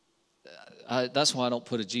 that's why I don't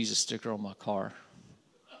put a Jesus sticker on my car.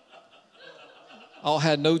 I'll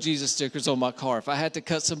have no Jesus stickers on my car. If I had to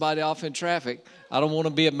cut somebody off in traffic, I don't want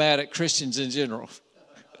to be mad at Christians in general.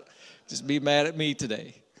 Just be mad at me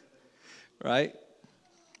today. Right?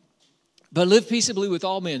 But live peaceably with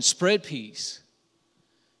all men. Spread peace.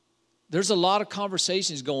 There's a lot of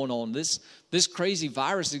conversations going on. This crazy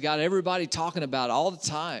virus has got everybody talking about it all the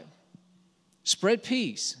time. Spread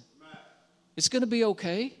peace. It's going to be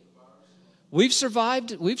okay. We've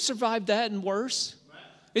survived that and worse.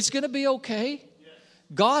 It's going to be okay.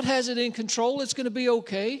 God has it in control. It's going to be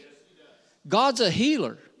okay. God's a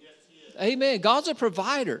healer. Amen. God's a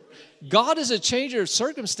provider. God is a changer of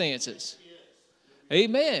circumstances.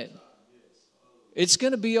 Amen. It's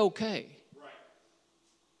going to be okay.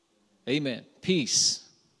 Amen. Peace.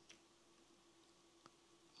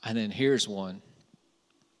 And then here's one.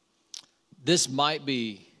 This might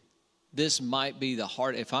be the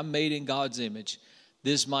hard. If I'm made in God's image,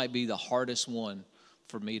 this might be the hardest one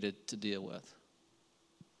for me to deal with.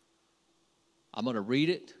 I'm going to read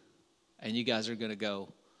it, and you guys are going to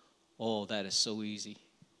go, oh, that is so easy.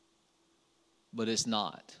 But it's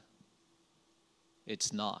not.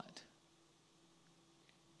 It's not.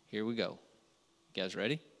 Here we go. You guys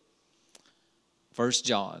ready? 1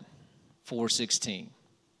 John 4:16.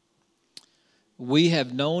 We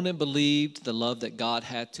have known and believed the love that God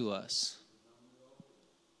had to us.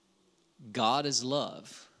 God is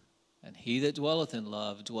love, and he that dwelleth in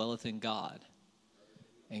love dwelleth in God,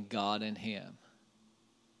 and God in him.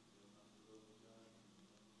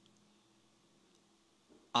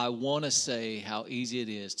 I want to say how easy it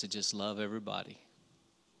is to just love everybody.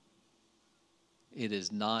 It is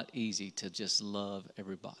not easy to just love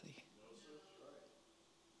everybody.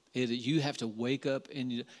 You have to wake up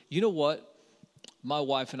and you know what? My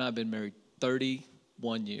wife and I have been married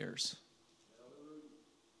 31 years.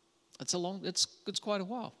 It's quite a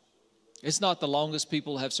while. It's not the longest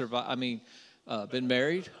people have been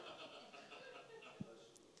married.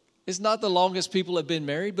 It's not the longest people have been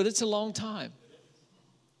married, but it's a long time.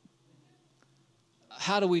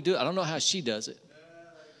 How do we do it? I don't know how she does it.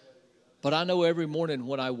 But I know every morning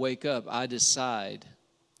when I wake up, I decide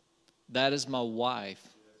that is my wife.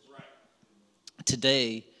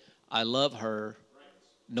 Today, I love her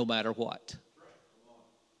no matter what.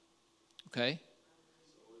 Okay?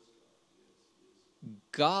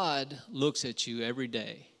 God looks at you every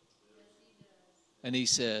day. And he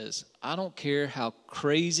says, I don't care how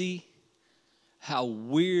crazy, how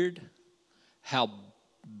weird, how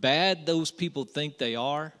bad those people think they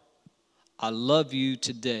are. I love you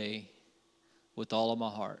today with all of my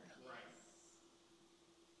heart.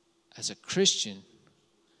 As a Christian,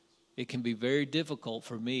 it can be very difficult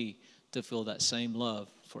for me to feel that same love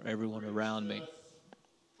for everyone around me.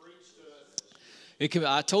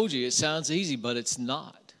 I told you, it sounds easy, but it's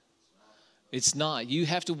not. It's not. You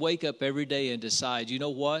have to wake up every day and decide, you know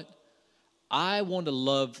what? I want to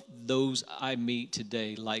love those I meet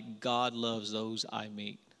today like God loves those I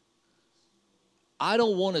meet. I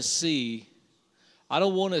don't want to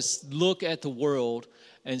look at the world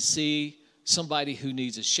and see somebody who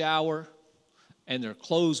needs a shower and their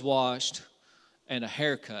clothes washed and a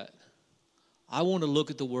haircut. I want to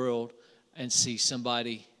look at the world and see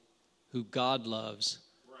somebody who God loves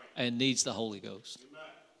and needs the Holy Ghost.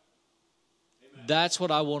 Amen. That's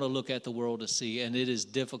what I want to look at the world to see, and it is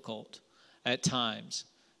difficult at times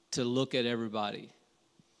to look at everybody,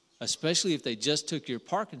 especially if they just took your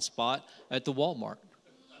parking spot at the Walmart.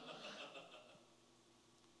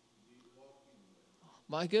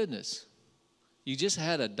 My goodness. You just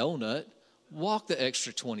had a donut. Walk the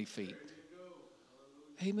extra 20 feet.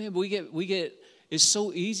 Amen. We get. It's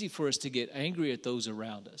so easy for us to get angry at those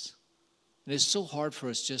around us. And it's so hard for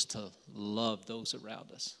us just to love those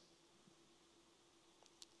around us.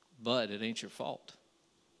 But it ain't your fault.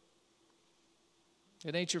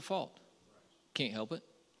 It ain't your fault. Can't help it.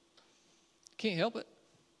 Can't help it.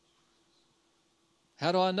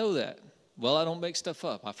 How do I know that? Well, I don't make stuff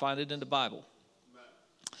up. I find it in the Bible.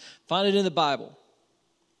 Find it in the Bible.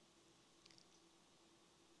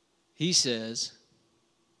 He says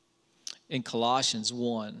in Colossians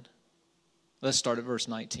 1, let's start at verse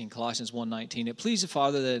 19. Colossians 1:19. It pleased the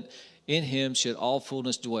Father that in him should all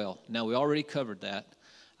fullness dwell. Now, we already covered that.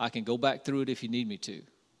 I can go back through it if you need me to.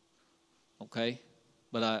 Okay?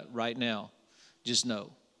 But right now, just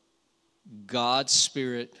know, God's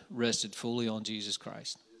Spirit rested fully on Jesus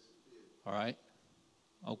Christ. All right?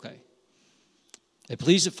 Okay. It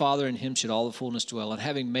pleased the Father, in him should all the fullness dwell. And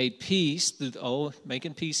having made peace,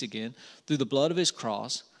 making peace again, through the blood of his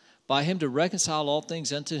cross, by him to reconcile all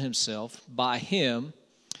things unto himself, by him,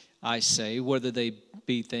 I say, whether they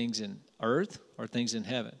be things in earth or things in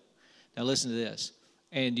heaven. Now listen to this.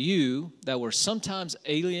 And you that were sometimes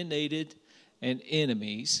alienated and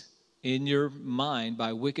enemies in your mind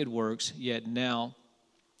by wicked works, yet now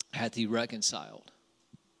hath he reconciled.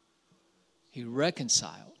 He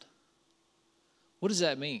reconciled. What does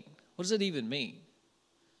that mean? What does it even mean?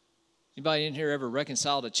 Anybody in here ever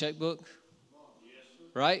reconciled a checkbook?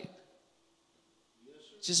 Right?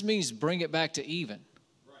 It just means bring it back to even.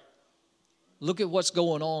 Look at what's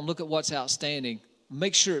going on. Look at what's outstanding.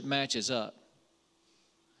 Make sure it matches up.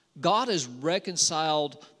 God has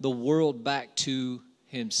reconciled the world back to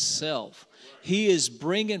himself. He is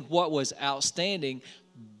bringing what was outstanding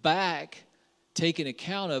back, taking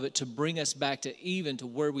account of it to bring us back to even to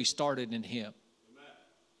where we started in him.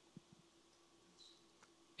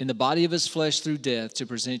 In the body of his flesh through death to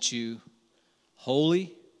present you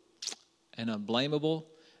holy and unblameable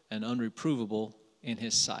and unreprovable in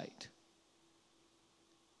his sight.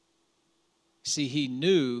 See, he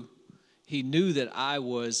knew that I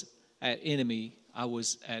was at enemy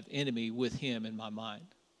with him in my mind.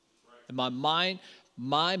 In my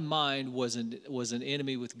mind was an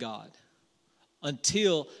enemy with God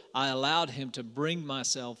until I allowed him to bring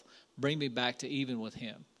me back to even with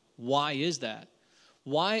him. Why is that?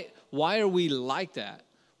 Why are we like that?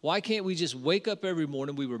 Why can't we just wake up every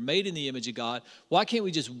morning? We were made in the image of God. Why can't we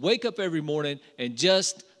just wake up every morning and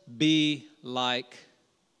just be like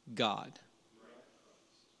God?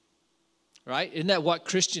 Right? Isn't that what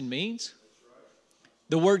Christian means?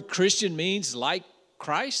 The word Christian means like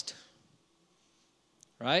Christ.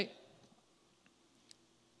 Right?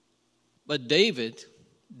 But David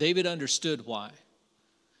understood why.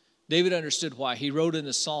 David understood why. He wrote in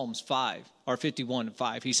the Psalms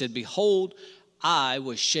 51:5. He said, "Behold, I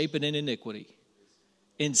was shapen in iniquity.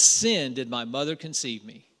 In sin did my mother conceive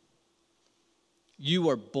me." You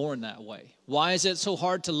were born that way. Why is it so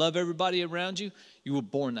hard to love everybody around you? You were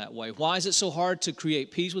born that way. Why is it so hard to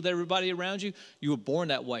create peace with everybody around you? You were born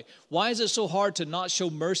that way. Why is it so hard to not show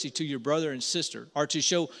mercy to your brother and sister? Why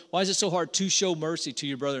is it so hard to show mercy to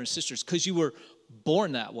your brother and sisters? Because you were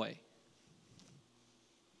born that way.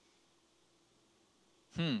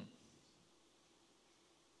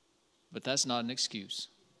 But that's not an excuse.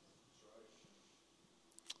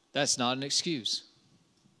 That's not an excuse.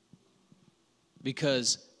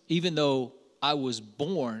 Because even though I was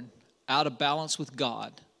born out of balance with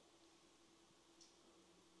God,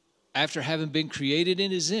 after having been created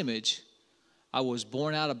in his image, I was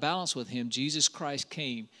born out of balance with him. Jesus Christ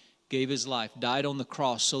came, gave his life, died on the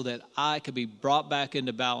cross so that I could be brought back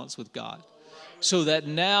into balance with God. So that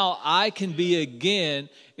now I can be again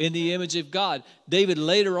in the image of God. David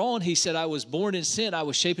later on, he said, I was born in sin, I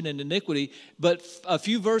was shapen in iniquity. But a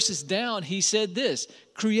few verses down, he said this,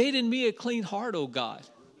 create in me a clean heart, O God.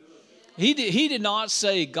 He did not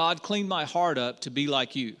say, God, clean my heart up to be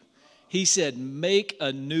like you. He said, make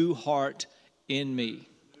a new heart in me.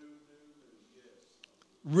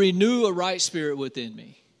 Renew a right spirit within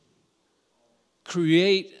me.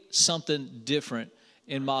 Create something different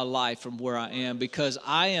in my life from where I am, because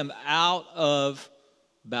I am out of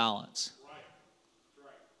balance.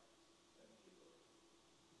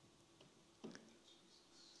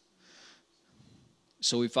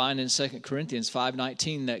 So we find in 2 Corinthians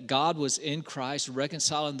 5:19 that God was in Christ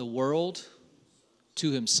reconciling the world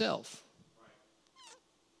to himself.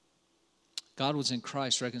 God was in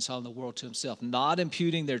Christ reconciling the world to himself, not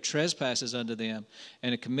imputing their trespasses unto them,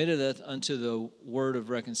 and it committed us unto the word of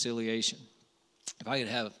reconciliation. If I could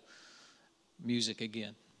have music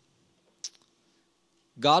again.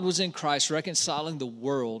 God was in Christ reconciling the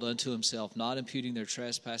world unto himself, not imputing their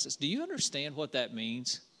trespasses. Do you understand what that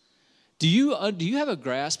means? Do you have a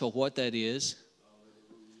grasp of what that is?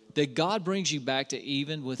 That God brings you back to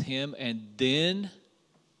even with him, and then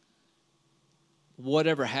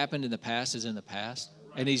whatever happened in the past is in the past,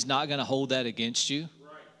 and he's not going to hold that against you?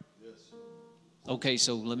 Okay,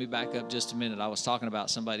 so let me back up just a minute. I was talking about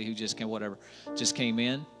somebody who just came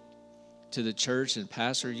in to the church, and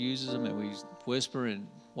pastor uses them, and we whisper and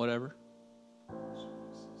whatever.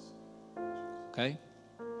 Okay?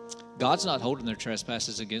 God's not holding their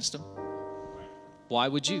trespasses against them. Why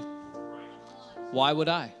would you? Why would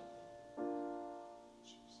I?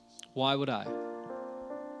 Why would I?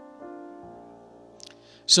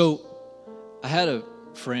 So, I had a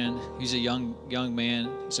friend. He's a young man.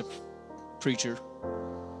 He's a preacher,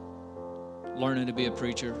 learning to be a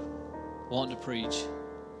preacher, wanting to preach.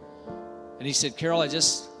 And he said, Carol, I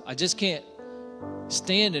just can't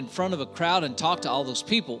stand in front of a crowd and talk to all those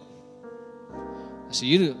people. I said,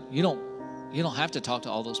 you don't have to talk to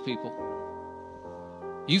all those people.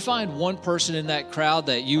 You find one person in that crowd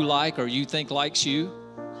that you like or you think likes you,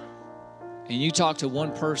 and you talk to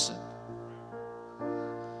one person.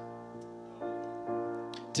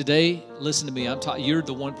 Today, listen to me. You're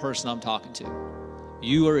the one person I'm talking to.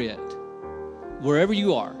 You are it. Wherever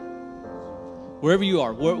you are,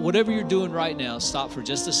 whatever you're doing right now, stop for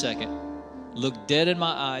just a second. Look dead in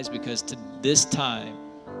my eyes, because to this time,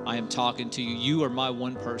 I am talking to you. You are my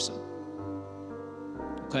one person.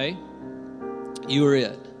 Okay? You are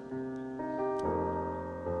it.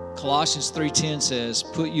 Colossians 3:10 says,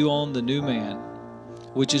 put you on the new man,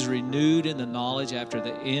 which is renewed in the knowledge after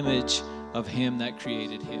the image of him that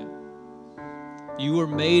created him. You are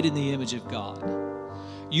made in the image of God.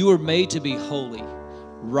 You are made to be holy,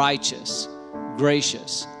 righteous,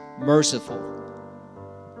 gracious, merciful.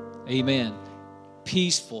 Amen.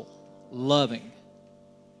 Peaceful, loving.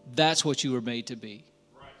 That's what you were made to be.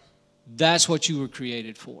 That's what you were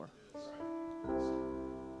created for.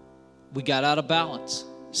 We got out of balance.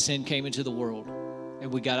 Sin came into the world, and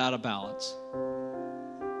we got out of balance.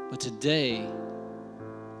 But today,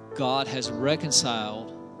 God has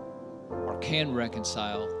reconciled, or can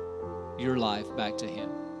reconcile, your life back to him.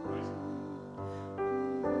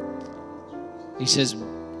 He says,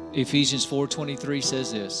 Ephesians 4:23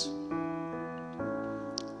 says this,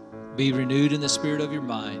 be renewed in the spirit of your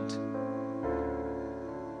mind,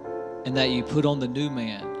 and that you put on the new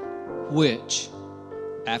man, which,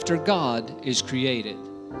 after God, is created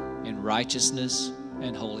in righteousness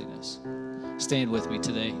and holiness. Stand with me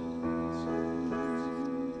today.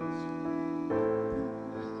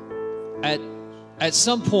 At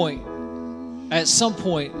some point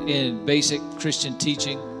in basic Christian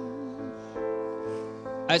teaching,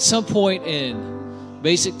 at some point in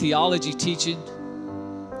basic theology teaching,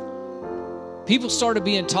 people started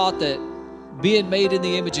being taught that being made in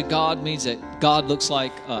the image of God means that God looks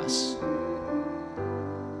like us.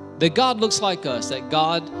 That God looks like us. That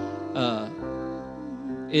God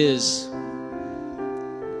is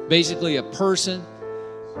basically a person,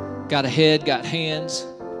 got a head, got hands.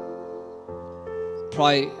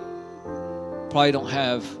 Probably don't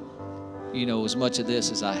have, as much of this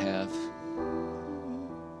as I have.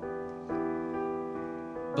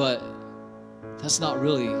 But that's not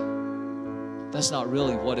really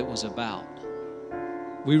what it was about.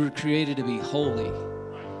 We were created to be holy.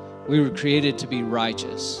 We were created to be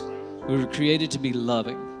righteous. We were created to be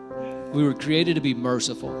loving. We were created to be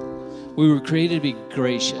merciful. We were created to be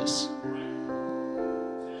gracious.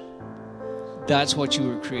 That's what you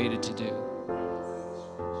were created to do.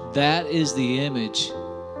 That is the image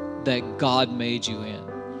that God made you in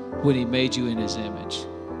when he made you in his image.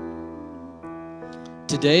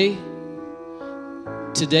 Today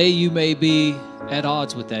you may be at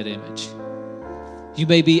odds with that image. You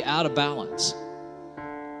may be out of balance.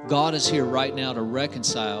 God is here right now to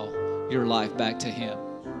reconcile your life back to him.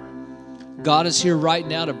 God is here right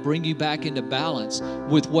now to bring you back into balance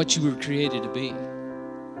with what you were created to be.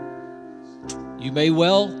 You may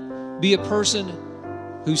well be a person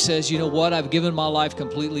who says, you know what, I've given my life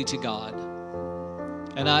completely to God.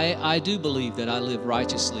 And I do believe that I live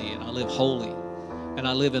righteously and I live holy and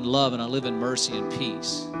I live in love and I live in mercy and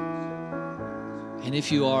peace. And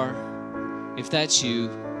if that's you,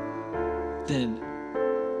 then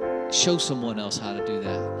show someone else how to do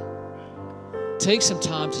that. Take some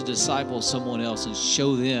time to disciple someone else and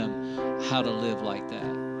show them how to live like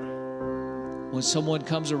that. When someone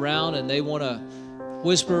comes around and they want to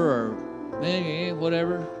whisper or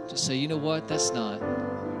whatever, just say, you know what, that's not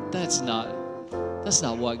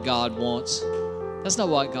what God wants. That's not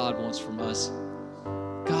what God wants from us.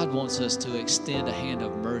 God wants us to extend a hand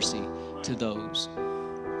of mercy to those.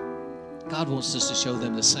 God wants us to show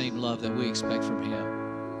them the same love that we expect from him.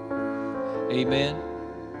 Amen.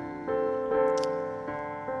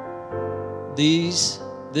 This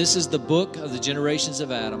is the book of the generations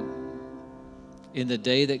of Adam. In the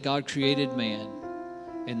day that God created man,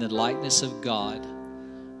 in the likeness of God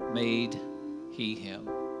made he him.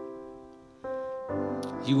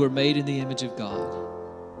 You were made in the image of God.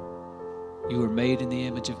 You were made in the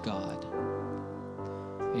image of God.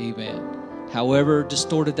 Amen. However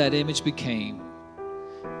distorted that image became,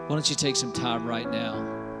 why don't you take some time right now?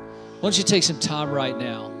 Why don't you take some time right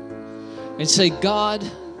now and say, God,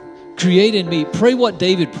 create in me. Pray what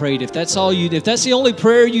David prayed. If that's all if that's the only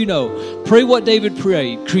prayer you know, pray what David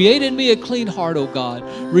prayed. Create in me a clean heart, O God.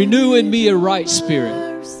 Renew in me a right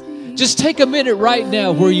spirit. Just take a minute right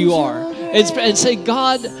now where you are and say,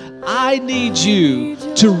 God, I need you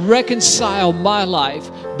to reconcile my life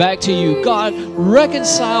back to you. God,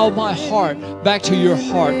 reconcile my heart back to your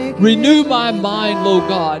heart. Renew my mind, Lord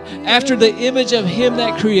God, after the image of Him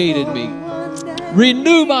that created me.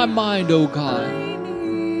 Renew my mind, O God.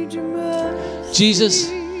 Jesus,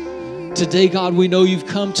 today, God, we know you've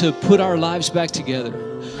come to put our lives back together.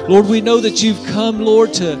 Lord, we know that you've come,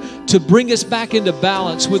 Lord, to bring us back into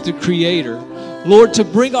balance with the Creator. Lord, to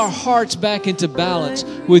bring our hearts back into balance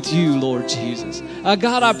with you, Lord Jesus.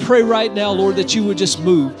 God, I pray right now, Lord, that you would just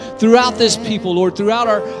move throughout this people, Lord, throughout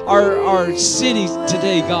our cities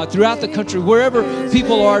today, God, throughout the country, wherever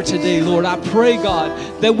people are today, Lord. I pray, God,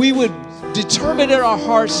 that we would determine in our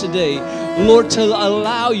hearts today, Lord, to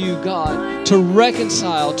allow you, God, to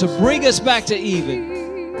reconcile, to bring us back to even.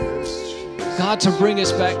 God, to bring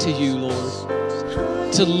us back to you,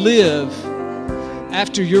 Lord. To live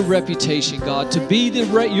after your reputation, God. To be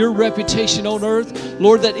your reputation on earth,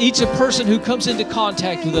 Lord, that each person who comes into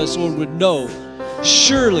contact with us, Lord, would know,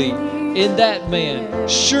 surely in that man,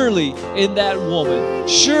 surely in that woman,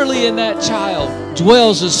 surely in that child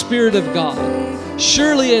dwells the Spirit of God.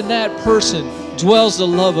 Surely in that person dwells the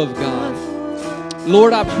love of God.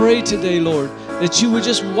 Lord, I pray today, Lord, that you would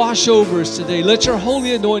just wash over us today. Let your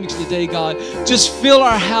holy anointing today, God, just fill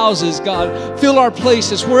our houses, God. Fill our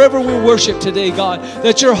places, wherever we worship today, God.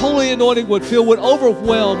 That your holy anointing would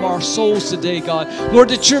overwhelm our souls today, God. Lord,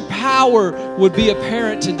 that your power would be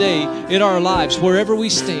apparent today in our lives, wherever we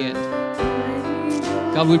stand.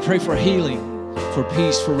 God, we pray for healing, for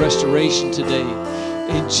peace, for restoration today.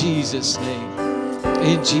 In Jesus' name.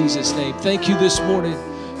 In Jesus' name. Thank you this morning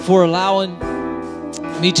for allowing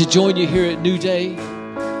me to join you here at New Day.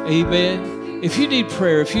 Amen. If you need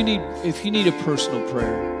prayer, if you need a personal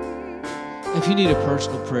prayer, if you need a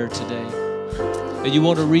personal prayer today, and you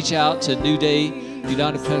want to reach out to New Day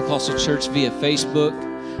United Pentecostal Church via Facebook,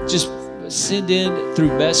 just send in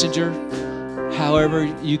through Messenger. However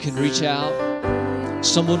you can reach out.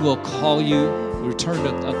 Someone will call you, return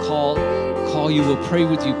a call you, will pray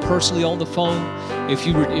with you personally on the phone if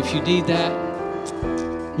you need that.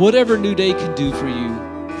 Whatever New Day can do for you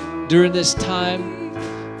during this time,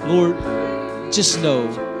 Lord, just know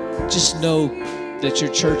that your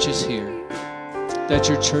church is here. That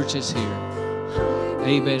your church is here.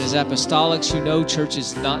 Amen. As apostolics, you know church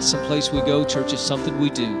is not some place we go. Church is something we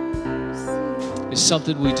do. It's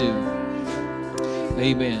something we do.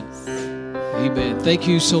 Amen. Amen. Thank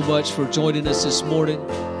you so much for joining us this morning.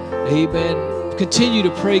 Amen. Continue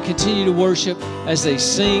to pray, continue to worship as they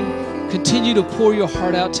sing. Continue to pour your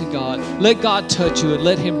heart out to God. Let God touch you and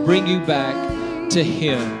let Him bring you back to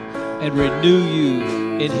Him and renew you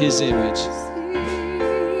in His image.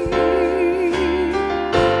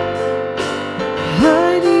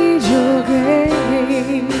 I need your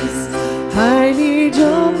grace. I need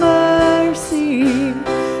your mercy.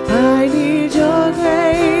 I need your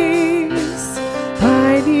grace.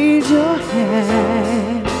 I need your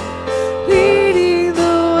hand leading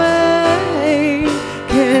the way.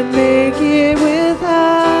 Can't make it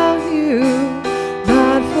without you,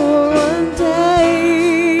 not for one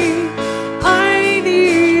day. I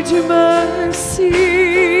need your mercy.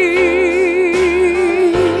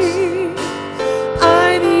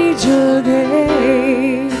 I need your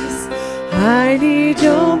grace. I need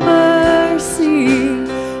your mercy.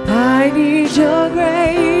 I need your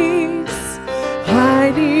grace.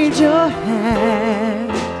 I need your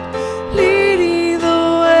hand leading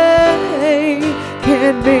the way.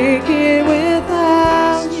 Can't make it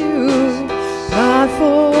without you, not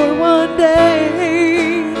for one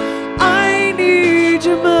day. I need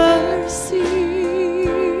your mercy.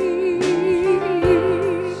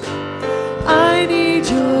 I need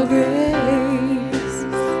your grace.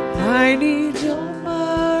 I need your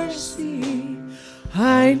mercy.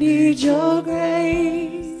 I need your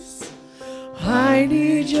grace. I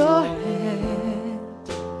need your hand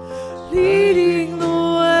leading the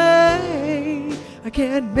way. I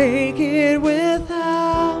can't make it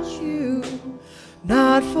without you,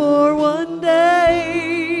 not for one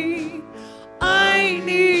day. I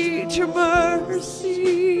need your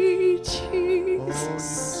mercy,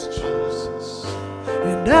 Jesus,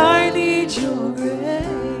 and I need your grace.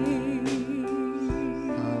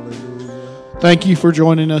 Thank you for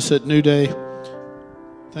joining us at New Day.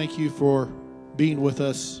 Thank you for being with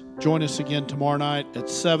us. Join us again tomorrow night at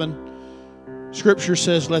 7. Scripture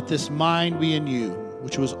says, let this mind be in you,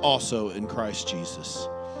 which was also in Christ Jesus.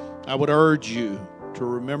 I would urge you to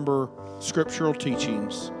remember scriptural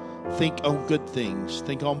teachings. Think on good things.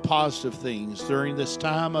 Think on positive things. During this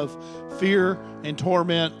time of fear and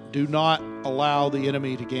torment, do not allow the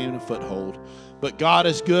enemy to gain a foothold. But God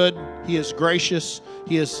is good. He is gracious.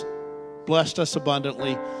 He has blessed us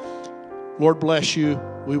abundantly. Lord bless you.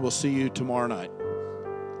 We will see you tomorrow night.